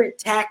 different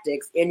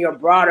tactics in your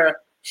broader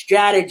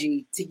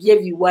strategy to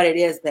give you what it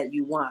is that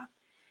you want.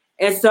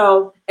 And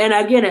so, and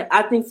again,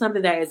 I think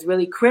something that is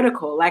really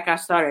critical, like I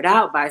started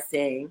out by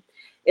saying,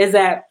 is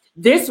that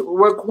this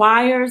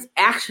requires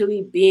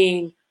actually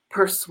being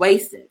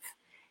persuasive.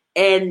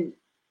 And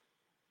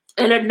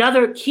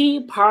another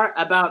key part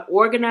about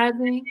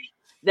organizing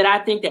that I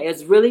think that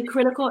is really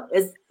critical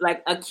is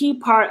like a key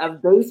part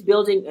of base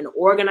building and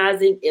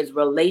organizing is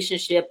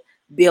relationship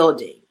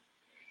building.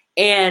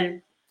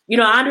 And,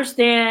 I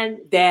understand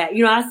that,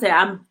 I said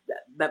I'm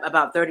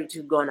about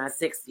 32 going on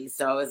 60.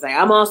 So it's like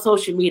I'm on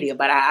social media,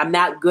 but I'm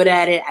not good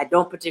at it. I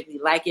don't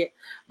particularly like it,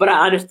 but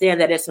I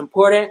understand that it's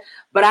important.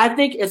 But I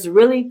think it's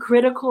really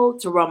critical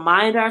to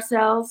remind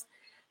ourselves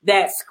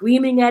that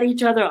screaming at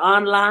each other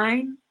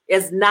online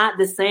is not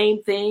the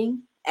same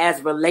thing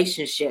as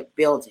relationship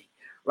building,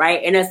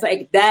 right? And it's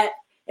like that.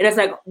 And it's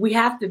like we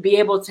have to be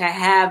able to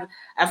have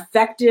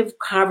effective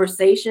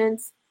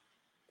conversations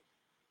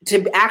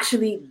to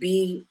actually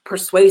be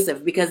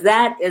persuasive, because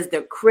that is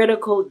the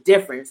critical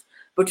difference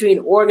between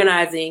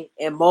organizing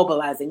and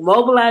mobilizing.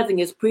 Mobilizing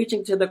is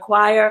preaching to the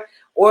choir.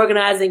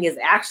 Organizing is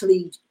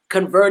actually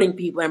converting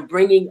people and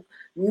bringing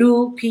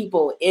new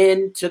people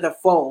into the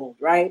fold,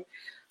 right?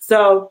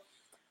 So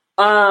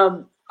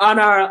on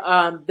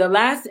our the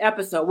last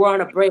episode, we're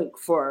on a break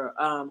for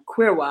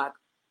Queer Walk,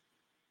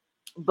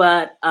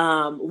 but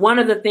one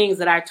of the things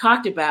that I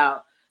talked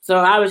about, so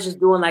I was just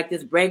doing like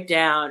this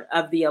breakdown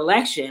of the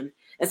election.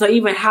 And so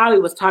even Howie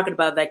was talking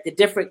about like the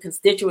different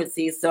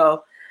constituencies.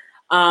 So,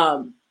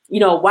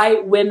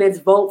 white women's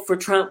vote for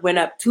Trump went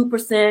up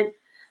 2%.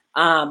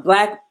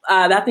 Black,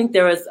 I think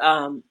there was,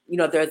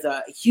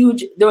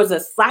 there was a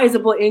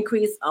sizable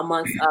increase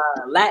amongst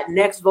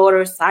Latinx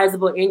voters,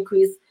 sizable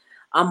increase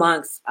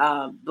amongst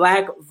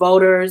Black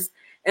voters.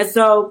 And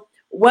so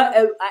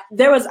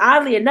there was,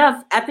 oddly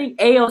enough, I think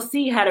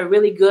AOC had a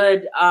really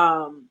good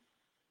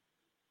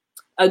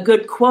a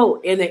good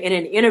quote in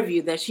an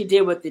interview that she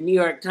did with the New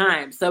York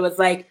Times. So it's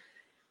like,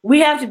 we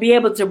have to be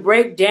able to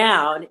break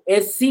down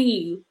and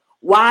see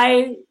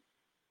why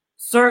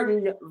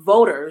certain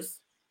voters,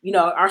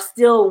 are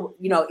still,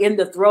 in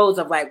the throes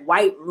of like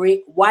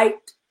right-wing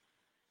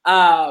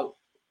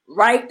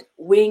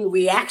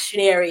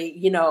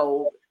reactionary,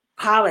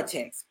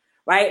 politics,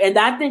 right? And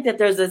I think that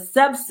there's a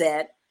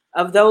subset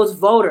of those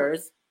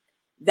voters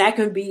that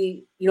can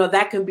be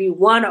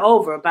won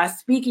over by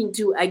speaking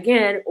to,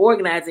 again,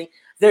 organizing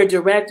their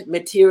direct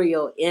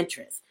material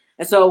interests.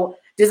 And so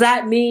does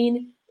that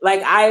mean we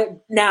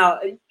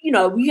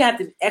have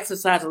to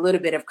exercise a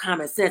little bit of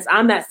common sense.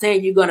 I'm not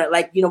saying you're going to,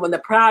 when the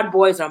Proud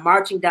Boys are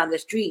marching down the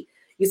street,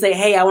 you say,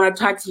 hey, I want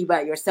to talk to you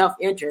about your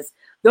self-interest.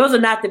 Those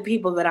are not the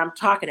people that I'm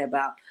talking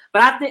about.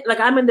 But I think,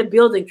 I'm in the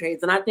building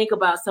trades, and I think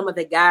about some of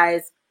the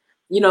guys,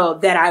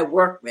 that I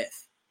work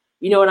with.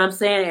 You know what I'm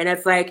saying? And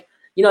it's like,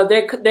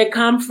 they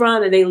come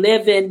from and they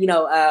live in,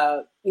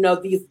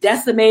 these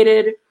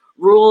decimated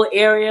rural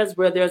areas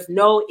where there's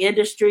no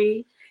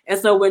industry. And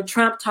so when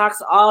Trump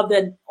talks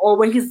or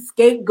when he's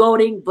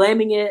scapegoating,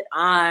 blaming it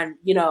on,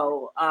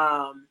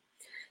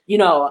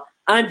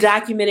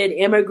 undocumented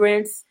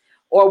immigrants,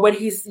 or when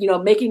he's,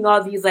 making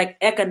all these like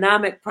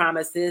economic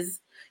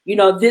promises,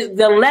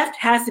 the left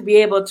has to be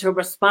able to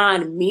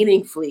respond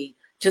meaningfully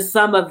to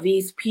some of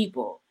these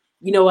people.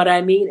 You know what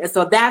I mean? And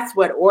so that's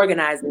what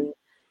organizing,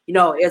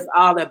 is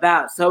all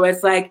about. So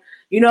it's like,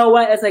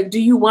 it's like,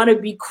 do you want to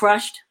be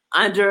crushed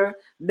under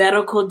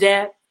medical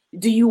debt?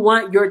 Do you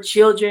want your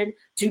children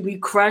to be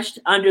crushed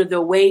under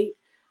the weight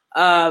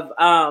of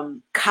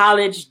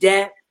college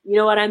debt? You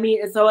know what I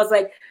mean? And so it's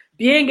like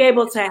being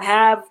able to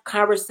have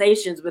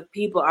conversations with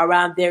people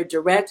around their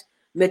direct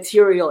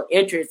material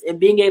interests and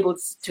being able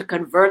to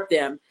convert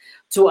them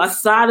to a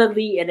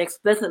solidly and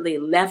explicitly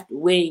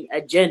left-wing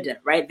agenda,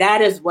 right?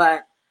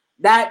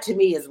 That to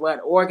me is what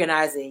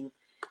organizing,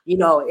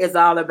 is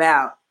all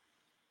about.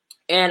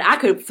 And I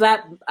could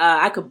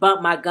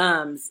bump my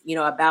gums,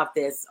 about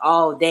this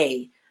all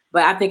day,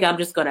 but I think I'm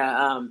just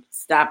gonna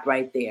stop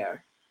right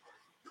there.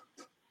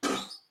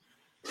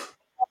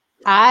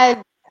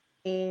 I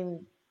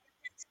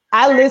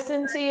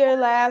listened to your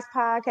last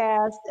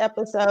podcast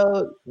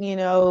episode,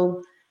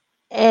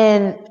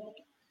 and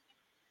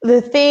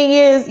the thing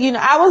is,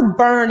 I was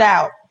burned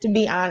out, to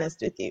be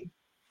honest with you.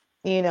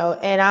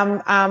 And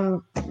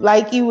I'm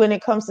like you when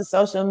it comes to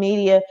social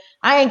media.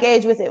 I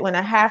engage with it when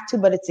I have to,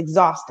 but it's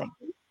exhausting.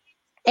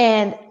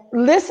 And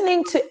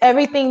listening to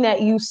everything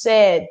that you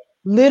said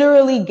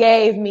literally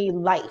gave me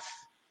life.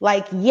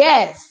 Like,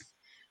 yes,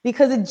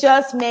 because it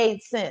just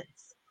made sense.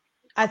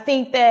 I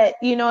think that,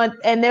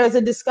 and there's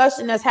a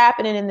discussion that's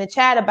happening in the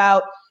chat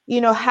about,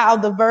 how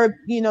the verb,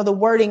 the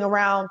wording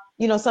around,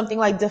 something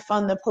like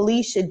defund the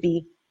police should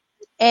be.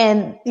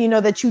 And,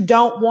 that you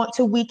don't want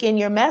to weaken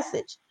your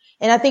message.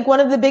 And I think one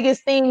of the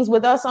biggest things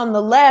with us on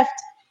the left,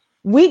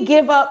 we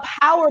give up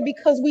power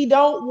because we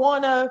don't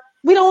want to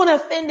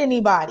offend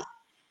anybody.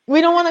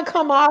 We don't want to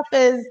come off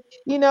as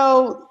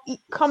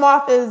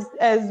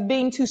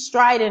being too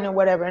strident or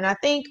whatever. And I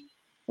think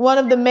one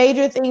of the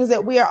major things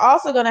that we are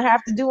also going to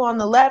have to do on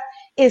the left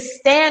is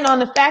stand on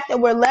the fact that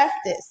we're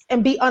leftists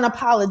and be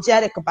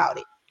unapologetic about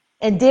it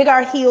and dig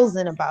our heels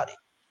in about it.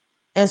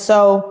 And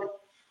so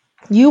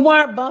you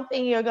weren't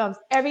bumping your gums.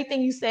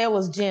 Everything you said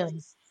was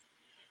gems.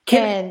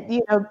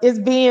 It's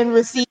being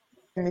received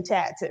in the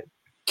chat too.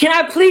 Can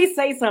I please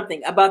say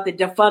something about the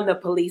defund the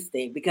police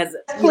thing? Because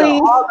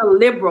all the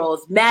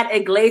liberals, Matt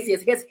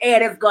Iglesias, his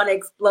head is going to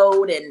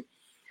explode, and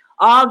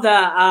all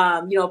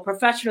the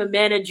professional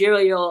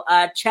managerial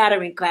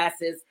chattering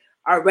classes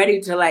are ready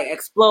to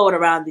explode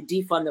around the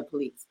defund the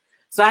police.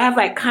 So I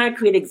have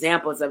concrete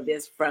examples of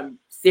this from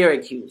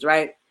Syracuse,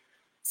 right?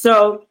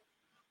 So,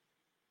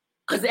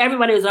 because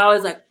everybody is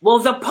always like, well,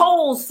 the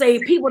polls say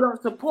people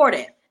don't support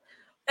it.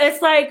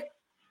 It's like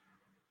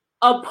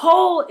a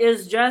poll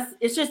is just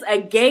a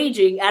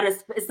gauging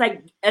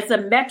it's a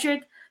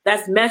metric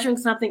that's measuring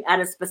something at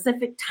a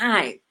specific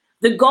time.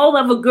 The goal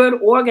of a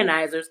good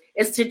organizer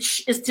is to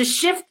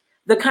shift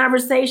the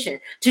conversation,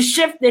 to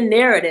shift the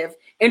narrative,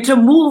 and to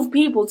move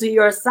people to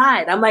your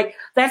side. I'm like,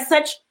 that's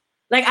such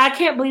I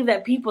can't believe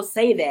that people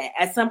say that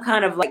as some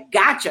kind of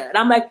gotcha. And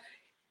I'm like,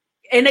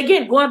 and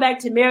again, going back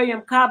to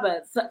Mariam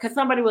Kaba, because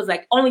somebody was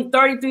like, only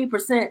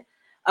 33%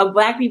 of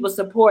Black people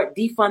support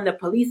defund the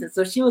police. And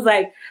so she was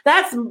like,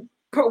 that's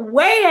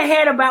way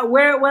ahead about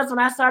where it was when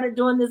I started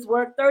doing this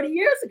work 30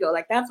 years ago.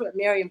 That's what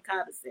Mariam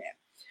Kaba said.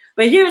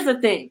 But here's the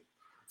thing.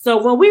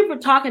 So when we were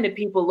talking to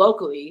people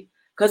locally,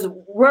 because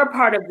we're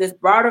part of this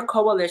broader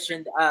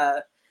coalition,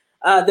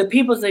 the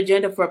People's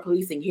Agenda for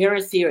Policing here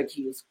in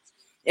Syracuse.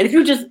 And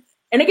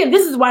again,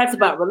 this is why it's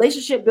about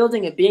relationship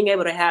building and being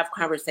able to have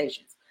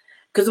conversations.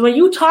 Because when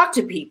you talk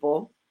to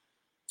people,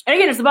 and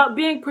again, it's about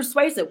being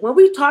persuasive. When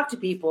we talk to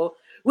people,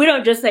 we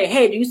don't just say,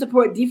 hey, do you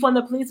support defund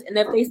the police? And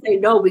if they say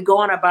no, we go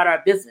on about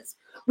our business.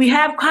 We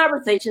have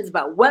conversations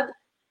about what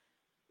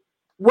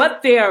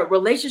what their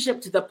relationship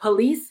to the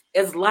police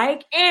is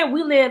like.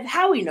 And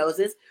Howie knows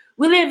this,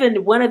 we live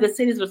in one of the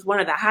cities with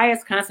one of the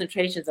highest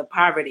concentrations of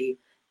poverty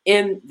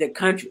in the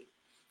country.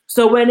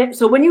 So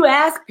when you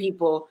ask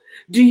people,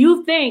 do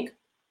you think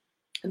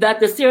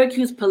that the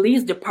Syracuse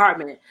Police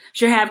Department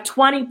should have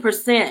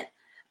 20%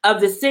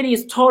 of the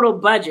city's total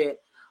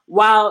budget,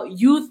 while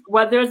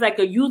there's like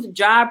a youth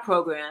job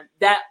program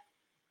that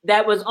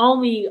was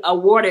only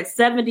awarded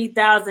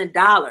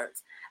 $70,000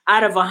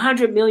 out of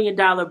 $100 million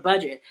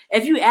budget?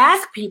 If you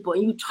ask people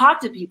and you talk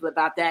to people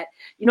about that,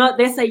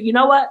 they say, you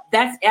know what,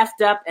 that's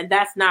effed up and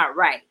that's not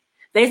right.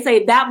 They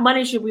say that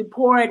money should be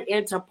poured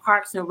into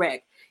Parks and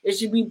Rec. It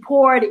should be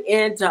poured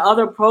into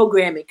other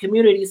programming,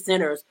 community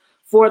centers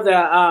for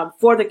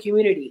the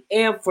community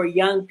and for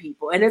young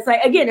people. And it's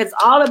like, again, it's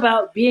all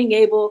about being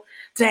able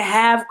to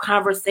have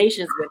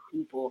conversations with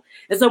people.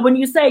 And so when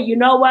you say, you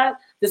know what,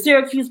 the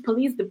Syracuse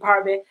Police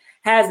Department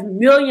has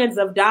millions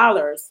of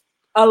dollars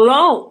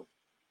alone,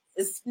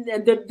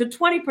 the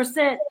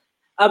 20%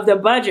 of the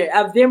budget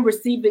of them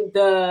receiving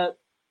the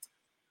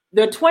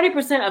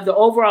 20% of the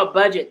overall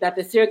budget that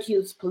the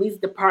Syracuse Police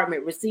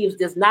Department receives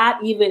does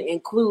not even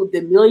include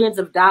the millions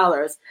of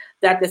dollars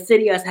that the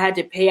city has had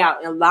to pay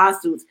out in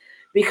lawsuits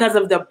because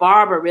of the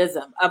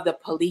barbarism of the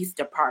police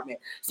department.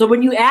 So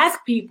when you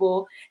ask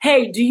people,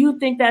 hey, do you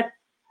think that,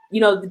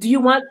 do you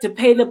want to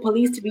pay the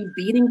police to be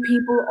beating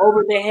people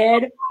over the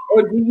head?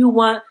 Or do you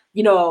want,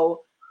 or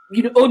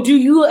do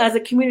you as a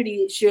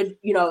community should,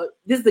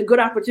 this is a good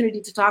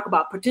opportunity to talk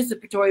about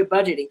participatory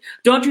budgeting.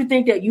 Don't you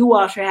think that you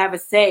all should have a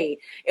say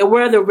in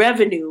where the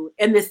revenue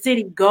in the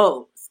city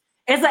goes?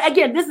 And so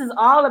again, this is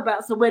all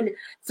about, so when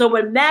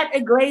Matt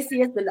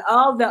Iglesias and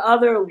all the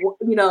other,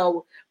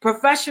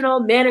 professional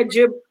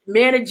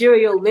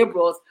managerial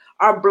liberals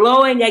are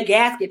blowing a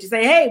gasket to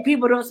say, hey,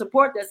 people don't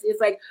support this.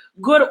 It's like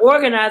good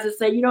organizers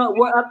say,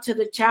 we're up to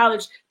the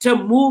challenge to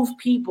move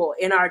people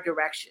in our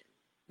direction.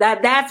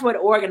 That's what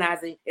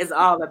organizing is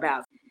all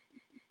about.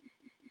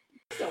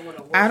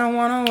 I don't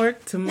want to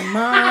work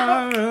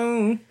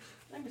tomorrow.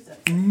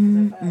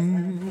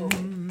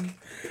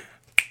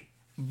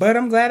 But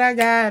I'm glad I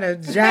got a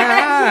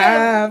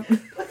job.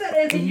 What's that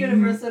into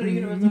universe so the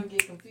universe don't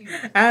get confused?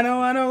 I don't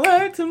want to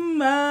work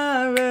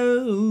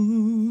tomorrow.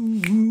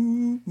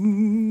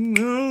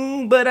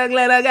 But I'm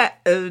glad I got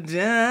a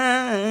job.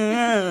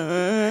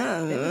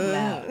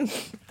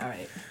 All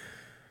right.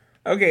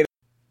 Okay.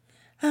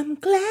 I'm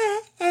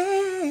glad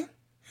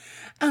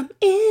I'm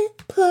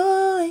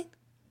employed.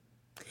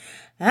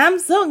 I'm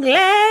so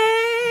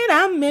glad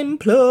I'm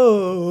employed.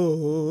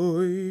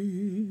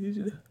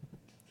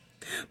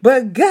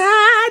 But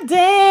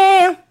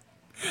goddamn,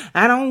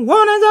 I don't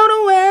want to go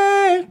to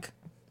work.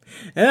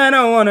 I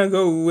don't want to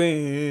go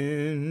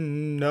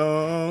in.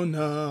 No.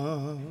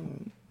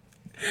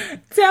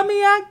 Tell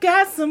me I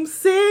got some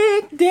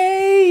sick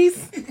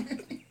days.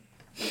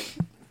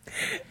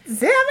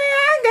 Tell me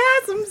I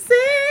got some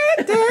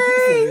sick days.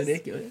 This is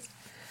ridiculous.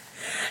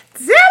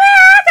 Tell me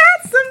I got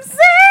some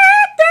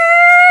sick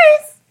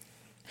days.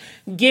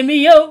 Give me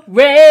your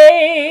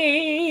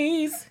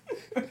raise.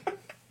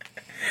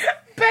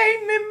 Pay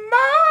me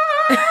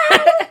more.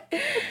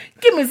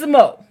 Give me some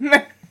more.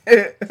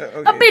 Okay.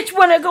 A bitch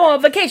wanna go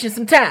on vacation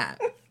sometime.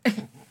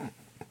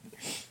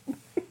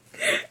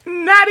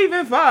 Not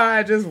even far.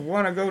 I just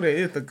want to go to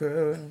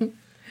Ithaca.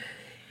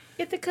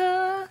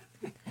 Ithaca.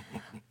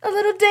 A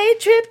little day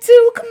trip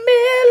to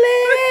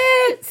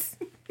Camillus.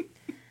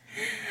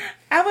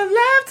 I would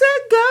love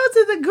to go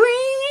to the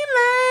Green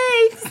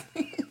Lakes.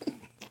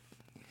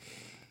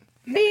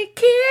 Be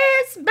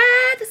kissed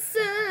by the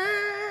sun.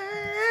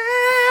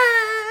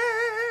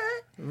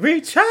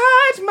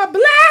 Recharge my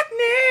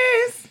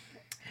blackness.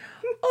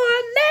 Or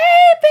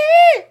maybe,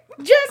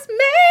 just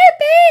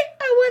maybe,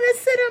 I want to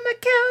sit on my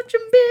couch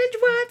and binge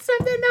watch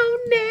something on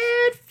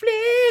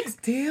Netflix.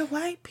 Dear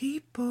white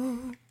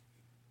people.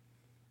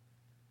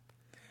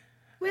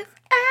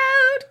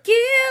 Without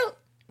guilt.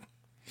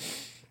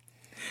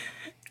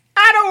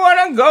 I don't want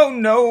to go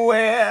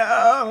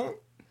nowhere.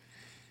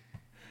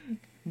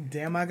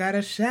 Damn, I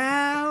gotta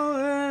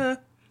shower.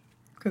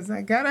 Cause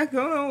I gotta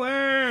go to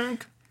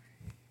work.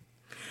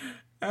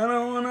 I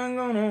don't want to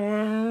go to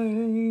work.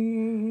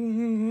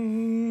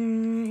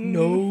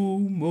 No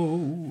more.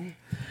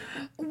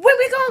 When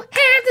we gonna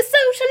have the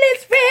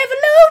socialist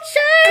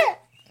revolution?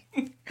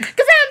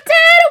 Cause I'm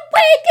tired of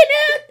waking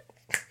up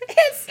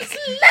and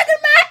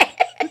slugging my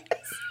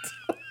ass.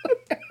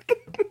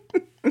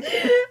 I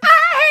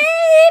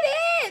hate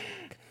it.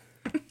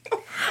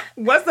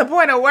 What's the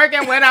point of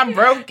working when I'm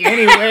broke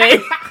anyway?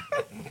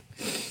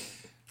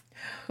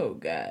 Oh,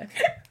 God.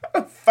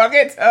 Fuck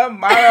it,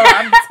 tomorrow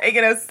I'm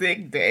taking a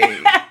sick day.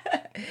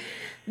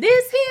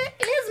 This here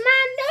is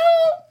my new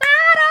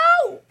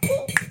motto.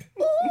 Ooh,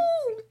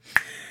 ooh.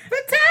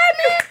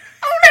 Retirement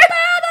only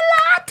by the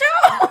lotto.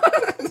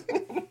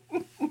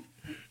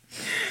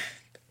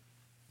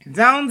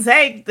 Don't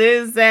take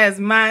this as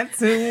my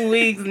 2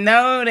 weeks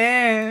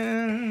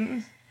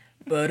notice.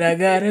 But I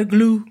got a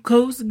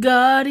glucose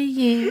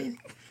guardian.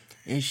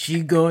 And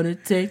she gonna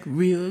take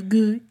real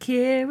good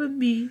care of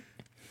me.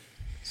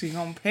 She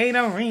gonna pay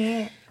the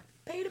rent.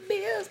 Pay the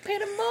bills, pay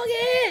the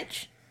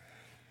mortgage.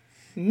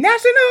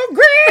 National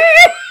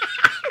Grid.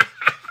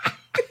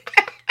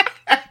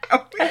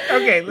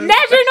 Okay.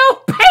 National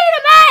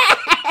Peter.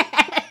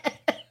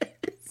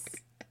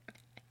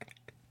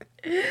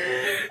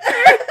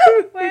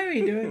 Why are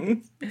we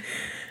doing this?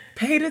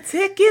 Pay the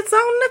tickets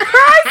on the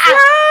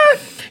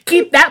Chrysler.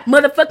 Keep that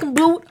motherfucking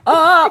boot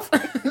off.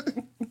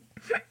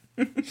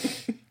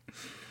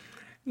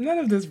 None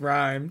of this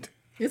rhymed.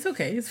 It's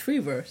okay. It's free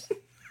verse.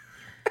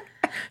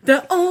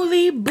 The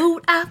only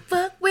boot I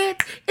fuck with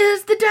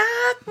is the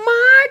Doc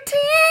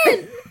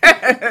Martin.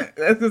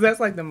 Because that's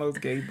like the most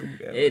gay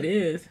boot ever. It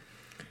is.